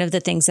 One of the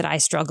things that I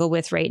struggle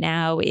with right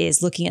now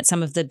is looking at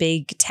some of the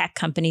big tech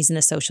companies in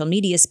the social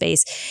media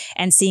space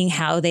and seeing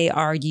how they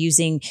are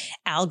using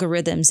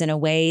algorithms in a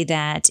way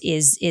that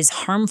is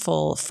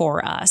harmful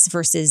for us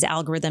versus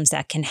algorithms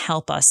that can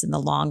help us in the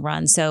long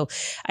run. So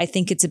I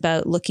think it's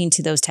about looking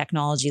to those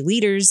technology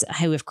leaders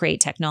who have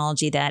created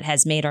technology that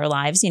has made our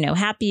lives,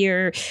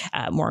 happier,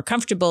 more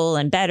comfortable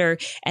and better.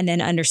 And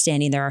then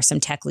understanding there are some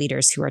tech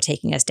leaders who are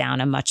taking us down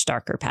a much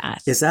darker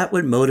path. Is that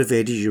what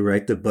motivated you to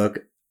write the book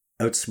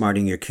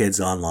outsmarting your kids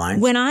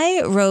online? When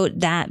I wrote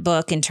that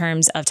book in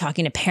terms of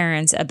talking to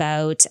parents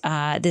about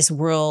this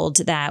world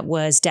that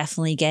was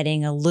definitely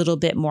getting a little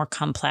bit more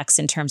complex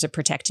in terms of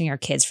protecting our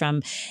kids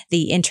from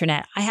the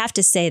internet, I have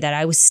to say that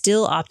I was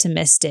still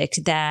optimistic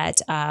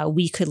that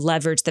we could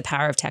leverage the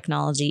power of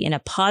technology in a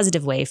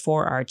positive way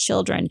for our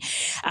children.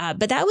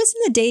 But that was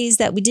in the days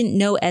that we didn't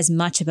know as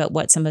much about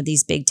what some of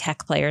these big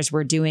tech players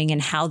were doing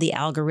and how the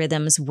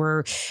algorithms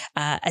were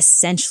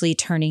essentially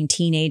turning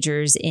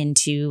teenagers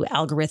into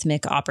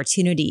algorithmic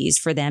opportunities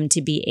for them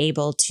to be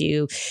able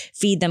to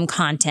feed them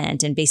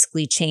content and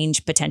basically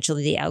change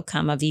potentially the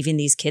outcome of even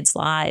these kids'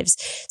 lives.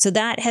 So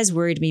that has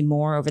worried me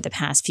more over the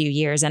past few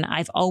years. And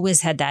I've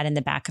always had that in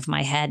the back of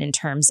my head in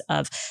terms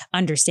of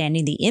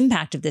understanding the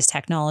impact of this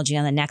technology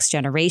on the next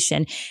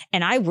generation.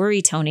 And I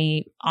worry,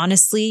 Tony,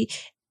 honestly,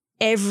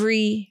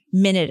 every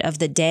minute of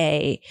the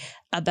day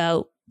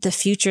about the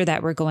future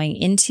that we're going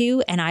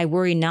into. And I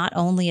worry not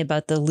only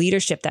about the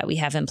leadership that we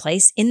have in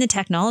place in the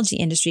technology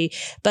industry,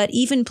 but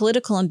even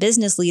political and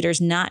business leaders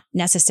not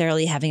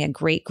necessarily having a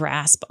great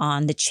grasp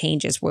on the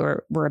changes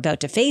we're about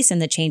to face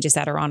and the changes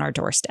that are on our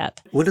doorstep.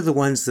 What are the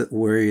ones that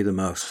worry you the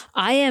most?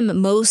 I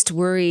am most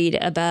worried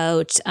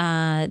about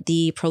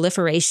the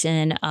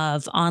proliferation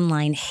of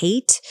online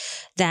hate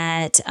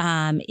that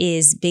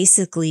is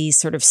basically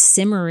sort of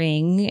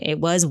simmering. It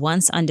was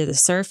once under the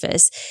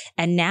surface.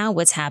 And now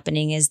what's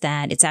happening is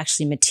that it's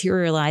actually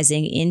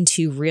materializing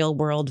into real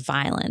world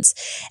violence.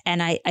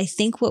 And I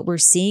think what we're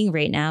seeing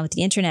right now with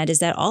the internet is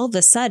that all of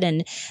a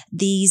sudden,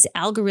 these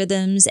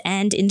algorithms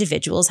and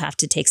individuals have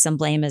to take some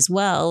blame as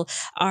well,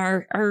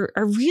 are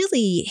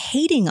really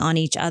hating on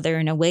each other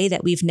in a way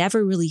that we've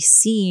never really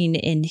seen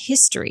in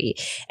history.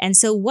 And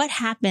so what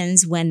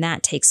happens when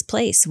that takes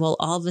place? Well,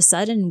 all of a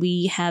sudden,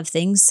 we have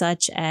things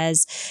such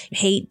as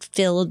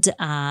hate-filled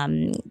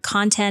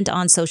content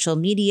on social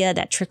media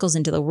that trickles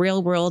into the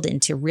real world,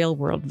 into real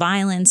world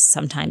violence,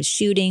 sometimes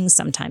shootings,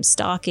 sometimes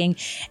stalking,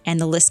 and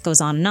the list goes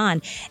on and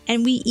on.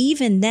 And we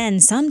even then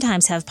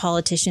sometimes have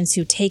politicians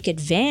who take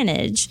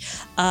advantage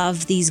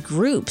of these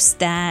groups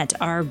that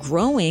are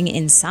growing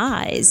in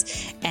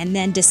size and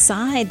then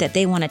decide that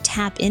they want to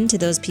tap into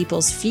those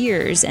people's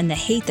fears and the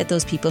hate that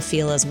those people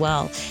feel as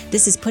well.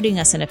 This is putting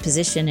us in a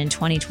position in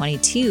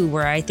 2022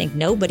 where I think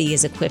nobody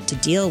is equipped to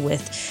deal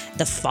with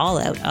the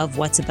fallout of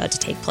what's about to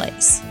take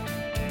place.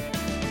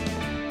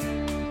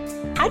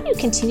 How do you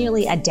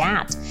continually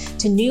adapt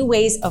to new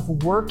ways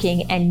of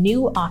working and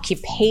new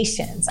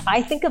occupations?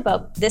 I think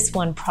about this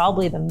one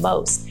probably the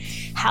most.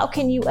 How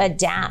can you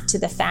adapt to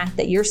the fact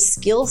that your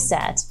skill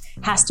set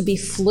has to be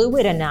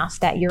fluid enough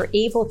that you're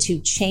able to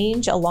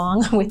change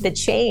along with the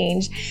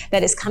change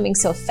that is coming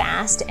so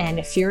fast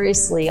and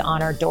furiously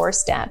on our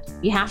doorstep?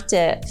 You have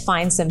to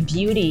find some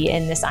beauty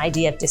in this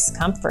idea of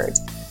discomfort.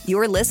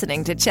 You're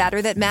listening to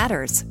Chatter That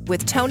Matters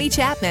with Tony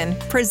Chapman,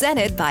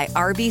 presented by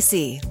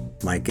RBC.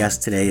 My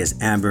guest today is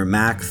Amber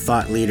Mac,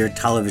 thought leader,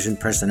 television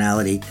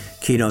personality,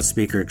 keynote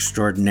speaker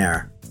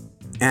extraordinaire.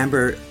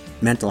 Amber,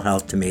 mental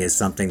health to me is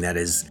something that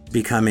is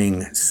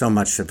becoming so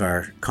much of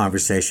our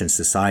conversation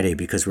society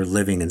because we're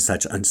living in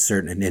such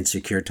uncertain and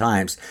insecure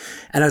times.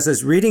 And as I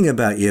was reading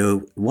about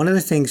you, one of the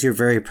things you're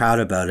very proud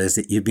about is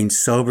that you've been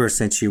sober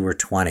since you were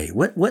 20.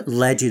 What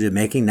led you to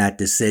making that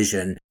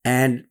decision?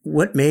 And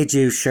what made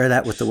you share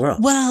that with the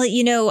world? Well,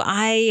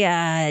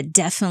 I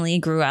definitely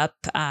grew up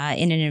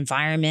in an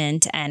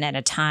environment and at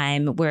a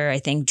time where I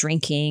think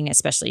drinking,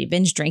 especially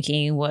binge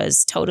drinking,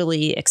 was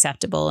totally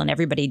acceptable and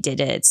everybody did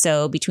it.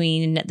 So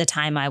between the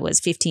time I was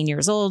 15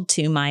 years old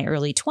to my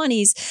early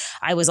 20s,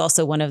 I was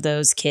also one of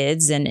those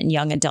kids and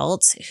young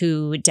adults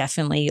who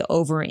definitely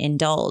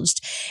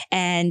overindulged.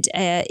 And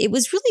it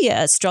was really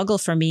a struggle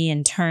for me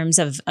in terms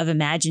of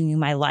imagining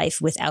my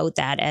life without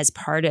that as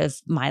part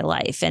of my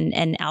life.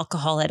 And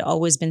alcohol had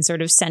always been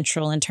sort of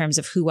central in terms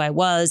of who I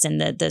was and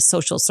the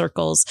social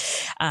circles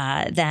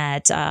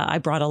that I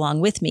brought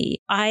along with me.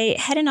 I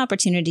had an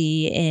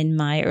opportunity in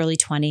my early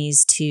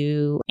 20s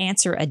to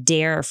answer a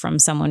dare from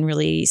someone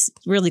really,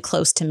 really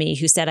close to me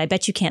who said, "I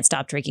bet you can't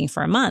stop drinking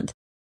for a month."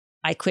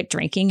 I quit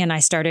drinking and I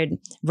started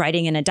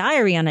writing in a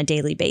diary on a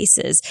daily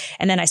basis.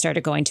 And then I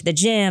started going to the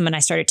gym and I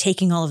started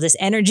taking all of this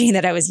energy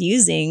that I was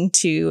using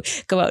to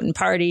go out and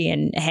party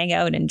and hang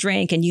out and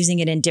drink and using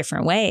it in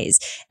different ways.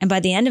 And by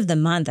the end of the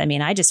month,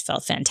 I just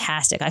felt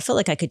fantastic. I felt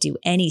like I could do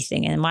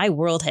anything and my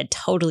world had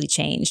totally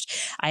changed.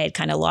 I had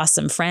kind of lost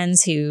some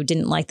friends who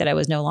didn't like that I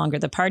was no longer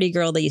the party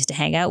girl they used to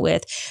hang out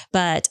with.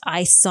 But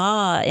I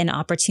saw an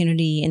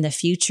opportunity in the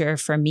future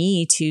for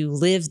me to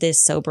live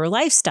this sober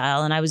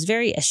lifestyle. And I was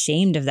very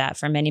ashamed of that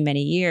for many,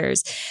 many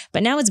years.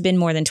 But now it's been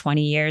more than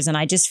 20 years. And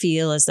I just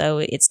feel as though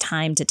it's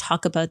time to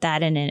talk about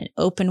that in an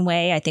open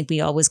way. I think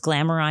we always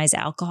glamorize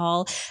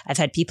alcohol. I've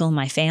had people in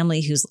my family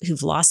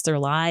who've lost their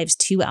lives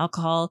to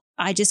alcohol.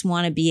 I just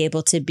want to be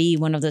able to be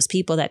one of those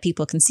people that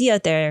people can see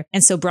out there.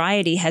 And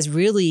sobriety has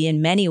really,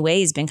 in many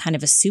ways, been kind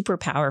of a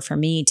superpower for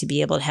me to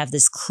be able to have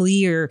this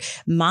clear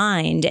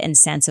mind and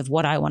sense of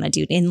what I want to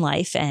do in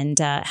life and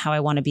how I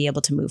want to be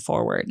able to move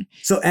forward.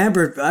 So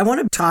Amber, I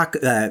want to talk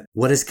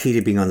what is key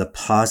to being on the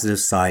positive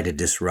side of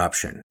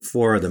disruption.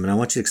 4 of them, and I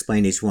want you to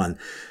explain each one.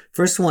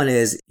 First one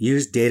is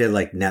use data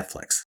like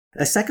Netflix.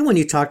 A second one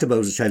you talked about,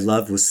 which I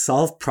loved, was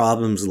solve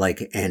problems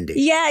like Andy.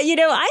 Yeah,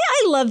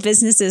 I love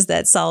businesses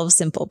that solve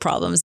simple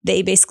problems.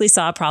 They basically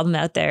saw a problem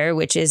out there,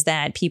 which is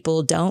that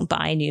people don't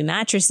buy new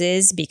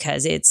mattresses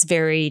because it's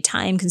very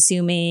time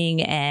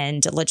consuming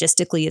and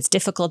logistically it's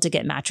difficult to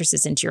get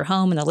mattresses into your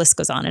home, and the list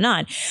goes on and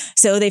on.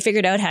 So they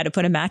figured out how to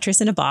put a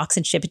mattress in a box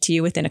and ship it to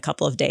you within a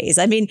couple of days.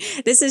 I mean,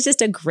 this is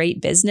just a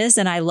great business,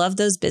 and I love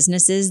those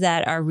businesses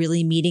that are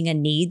really meeting a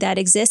need that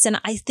exists.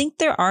 And I think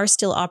there are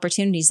still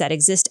opportunities that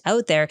exist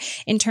out there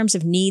in terms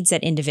of needs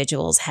that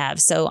individuals have.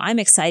 So I'm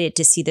excited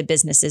to see the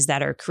businesses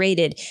that are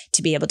created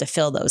to be able to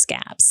fill those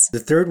gaps.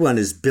 The third one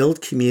is build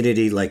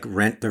community like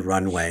Rent the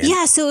Runway.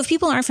 Yeah. So if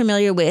people aren't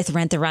familiar with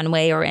Rent the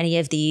Runway or any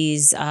of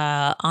these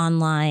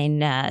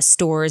online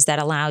stores that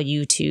allow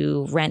you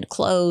to rent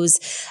clothes,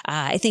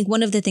 I think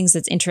one of the things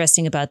that's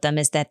interesting about them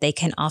is that they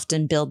can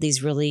often build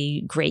these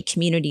really great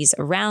communities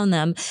around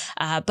them.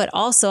 But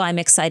also I'm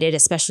excited,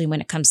 especially when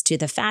it comes to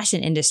the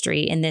fashion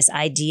industry, in this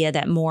idea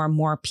that more and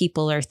more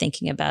people are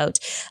thinking about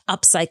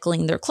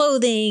upcycling their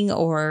clothing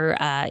or,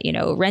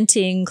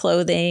 renting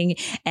clothing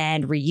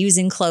and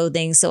reusing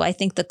clothing. So I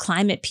think the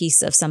climate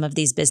piece of some of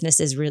these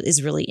businesses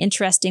is really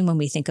interesting when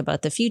we think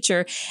about the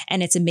future.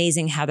 And it's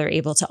amazing how they're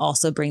able to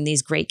also bring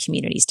these great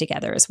communities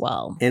together as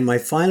well. And my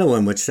final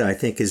one, which I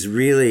think is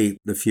really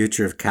the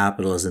future of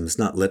capitalism, is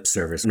not lip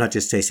service, not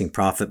just chasing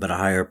profit, but a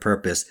higher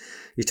purpose.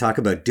 You talk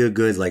about do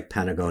good like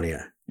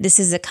Patagonia. This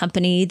is a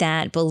company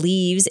that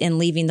believes in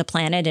leaving the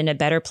planet in a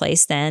better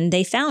place than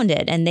they found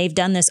it. And they've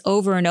done this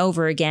over and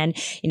over again,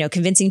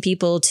 convincing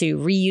people to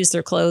reuse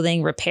their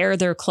clothing, repair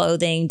their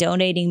clothing,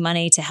 donating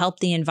money to help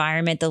the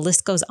environment. The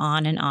list goes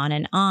on and on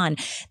and on.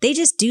 They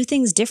just do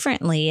things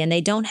differently, and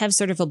they don't have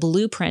sort of a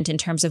blueprint in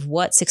terms of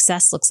what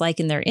success looks like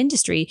in their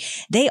industry.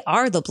 They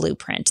are the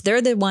blueprint.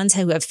 They're the ones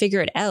who have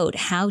figured out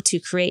how to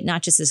create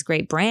not just this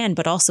great brand,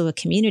 but also a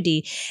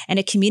community, and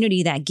a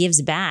community that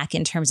gives back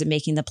in terms of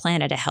making the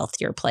planet a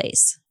healthier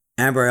place.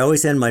 Amber, I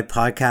always end my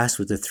podcast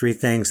with the 3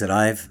 things that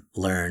I've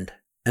learned.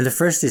 And the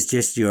first is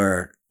just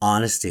your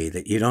honesty,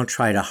 that you don't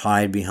try to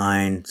hide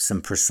behind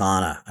some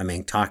persona. I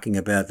mean, talking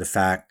about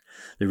the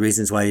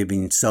reasons why you've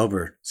been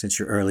sober since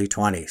your early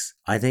 20s.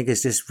 I think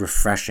it's just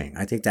refreshing.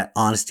 I think that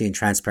honesty and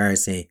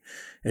transparency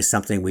is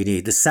something we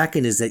need. The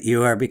second is that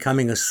you are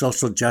becoming a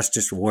social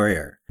justice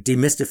warrior.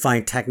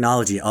 Demystifying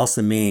technology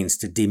also means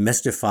to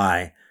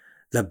demystify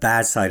the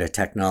bad side of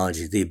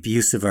technology, the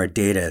abuse of our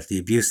data, the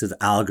abuse of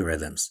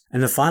algorithms.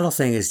 And the final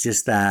thing is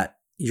just that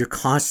you're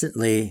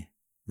constantly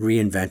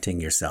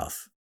reinventing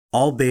yourself,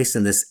 all based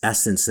on this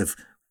essence of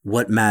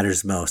what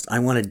matters most. I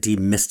want to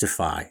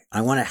demystify.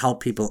 I want to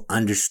help people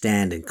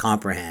understand and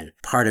comprehend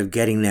part of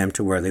getting them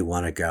to where they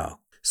want to go.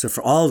 So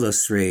for all of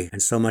those 3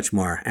 and so much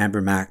more,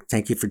 Amber Mac,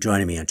 thank you for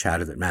joining me on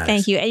Chatter That Matters.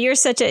 Thank you. And you're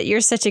such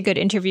a good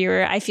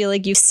interviewer. I feel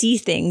like you see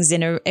things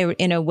in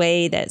a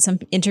way that some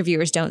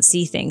interviewers don't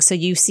see things. So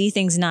you see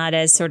things not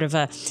as sort of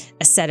a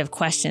set of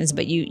questions,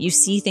 but you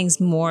see things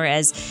more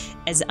as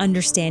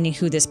understanding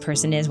who this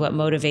person is, what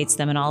motivates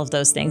them, and all of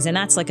those things. And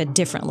that's like a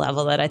different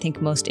level that I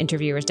think most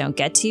interviewers don't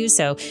get to.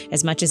 So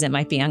as much as it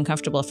might be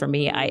uncomfortable for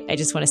me, I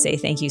just want to say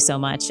thank you so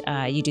much.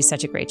 You do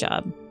such a great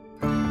job.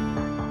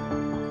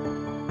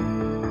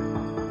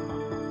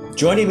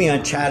 Joining me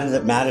on Chatter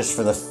That Matters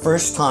for the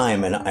first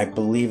time, and I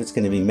believe it's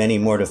going to be many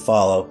more to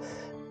follow,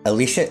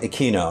 Alicia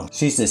Aquino.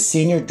 She's the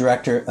Senior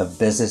Director of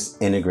Business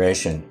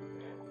Integration.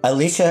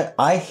 Alicia,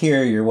 I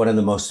hear you're one of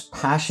the most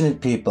passionate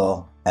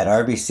people at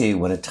RBC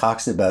when it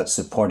talks about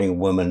supporting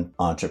women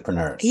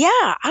entrepreneurs. Yeah,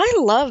 I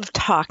love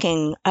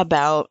talking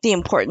about the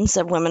importance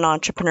of women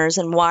entrepreneurs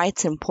and why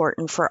it's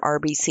important for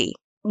RBC.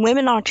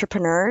 Women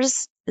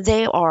entrepreneurs,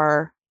 they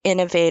are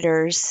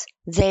innovators,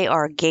 they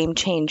are game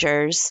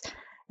changers,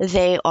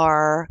 they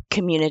are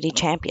community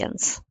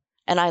champions.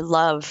 And I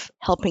love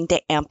helping to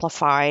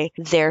amplify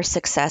their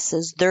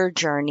successes, their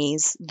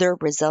journeys, their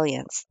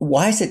resilience.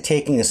 Why is it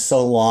taking us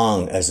so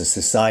long as a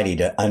society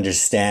to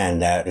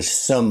understand that there's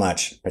so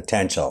much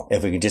potential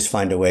if we can just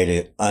find a way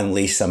to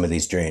unleash some of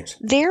these dreams?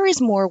 There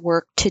is more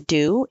work to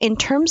do in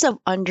terms of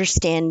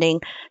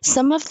understanding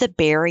some of the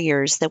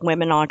barriers that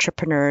women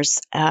entrepreneurs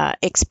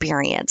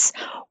experience,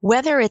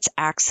 whether it's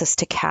access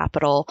to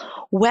capital,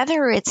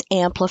 whether it's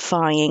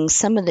amplifying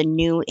some of the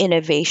new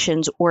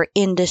innovations or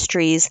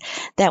industries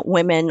that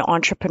women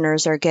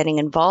entrepreneurs are getting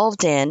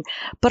involved in.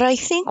 But I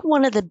think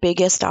one of the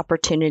biggest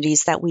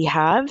opportunities that we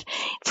have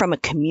from a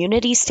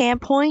community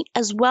standpoint,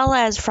 as well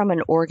as from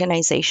an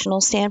organizational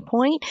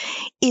standpoint,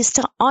 is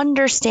to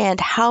understand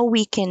how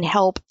we can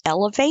help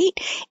elevate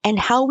and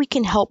how we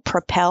can help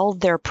propel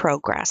their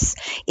progress.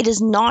 It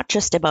is not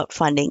just about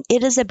funding.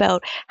 It is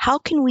about how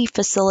can we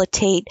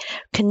facilitate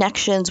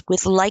connections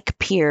with like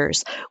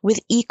peers, with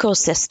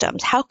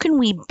ecosystems? How can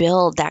we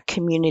build that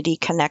community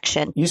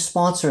connection? You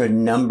sponsor a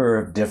number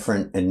of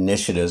different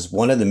initiatives.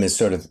 One of them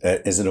is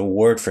is an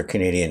award for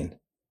Canadian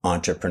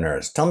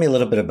entrepreneurs. Tell me a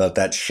little bit about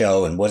that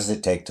show and what does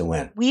it take to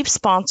win? We've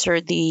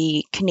sponsored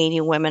the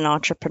Canadian Women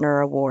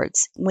Entrepreneur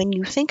Awards. When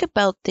you think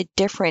about the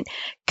different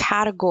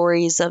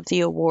categories of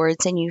the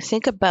awards and you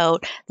think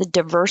about the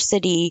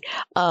diversity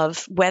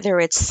of whether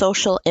it's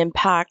social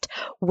impact,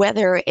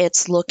 whether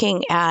it's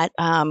looking at,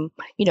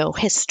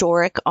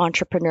 historic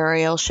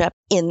entrepreneurship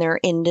in their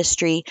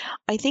industry,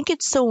 I think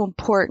it's so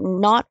important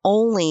not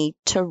only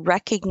to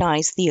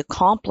recognize the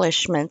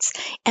accomplishments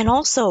and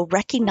also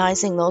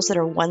recognizing those that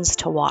are ones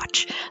to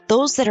watch,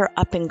 those that are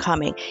up and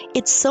coming.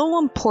 It's so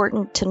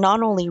important to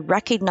not only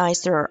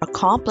recognize their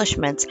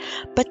accomplishments,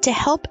 but to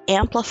help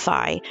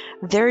amplify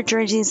their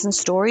journeys and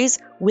stories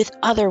with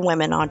other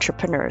women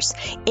entrepreneurs.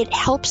 It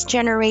helps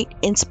generate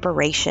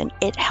inspiration.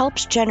 It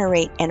helps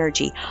generate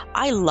energy.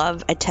 I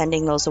love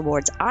attending those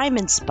awards. I'm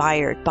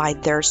inspired by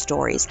their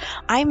stories.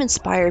 I'm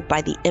inspired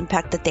by the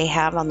impact that they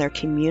have on their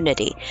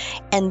community.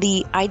 And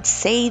I'd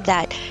say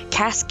that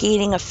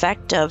cascading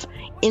effect of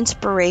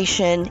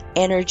inspiration,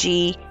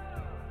 energy,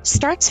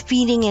 starts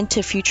feeding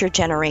into future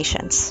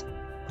generations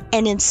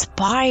and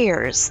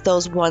inspires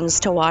those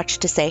ones to watch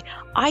to say,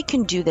 I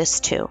can do this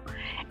too.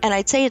 And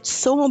I'd say it's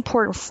so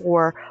important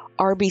for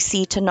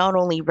RBC to not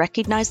only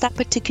recognize that,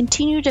 but to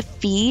continue to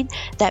feed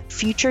that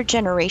future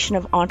generation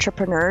of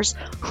entrepreneurs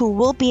who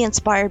will be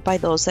inspired by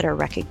those that are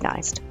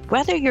recognized.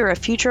 Whether you're a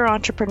future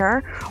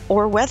entrepreneur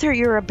or whether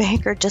you're a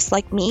banker just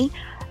like me,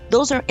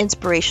 those are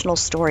inspirational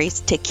stories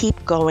to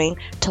keep going,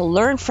 to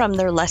learn from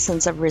their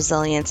lessons of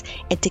resilience,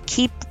 and to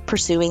keep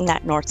pursuing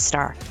that North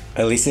Star.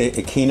 Elisa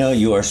Aquino,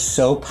 you are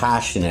so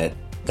passionate.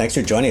 Thanks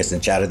for joining us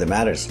in Chatter That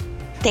Matters.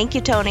 Thank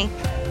you, Tony.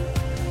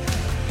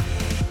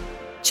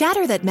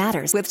 Chatter That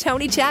Matters with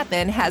Tony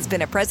Chapman has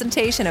been a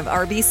presentation of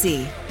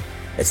RBC.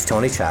 It's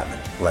Tony Chapman.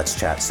 Let's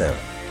chat soon.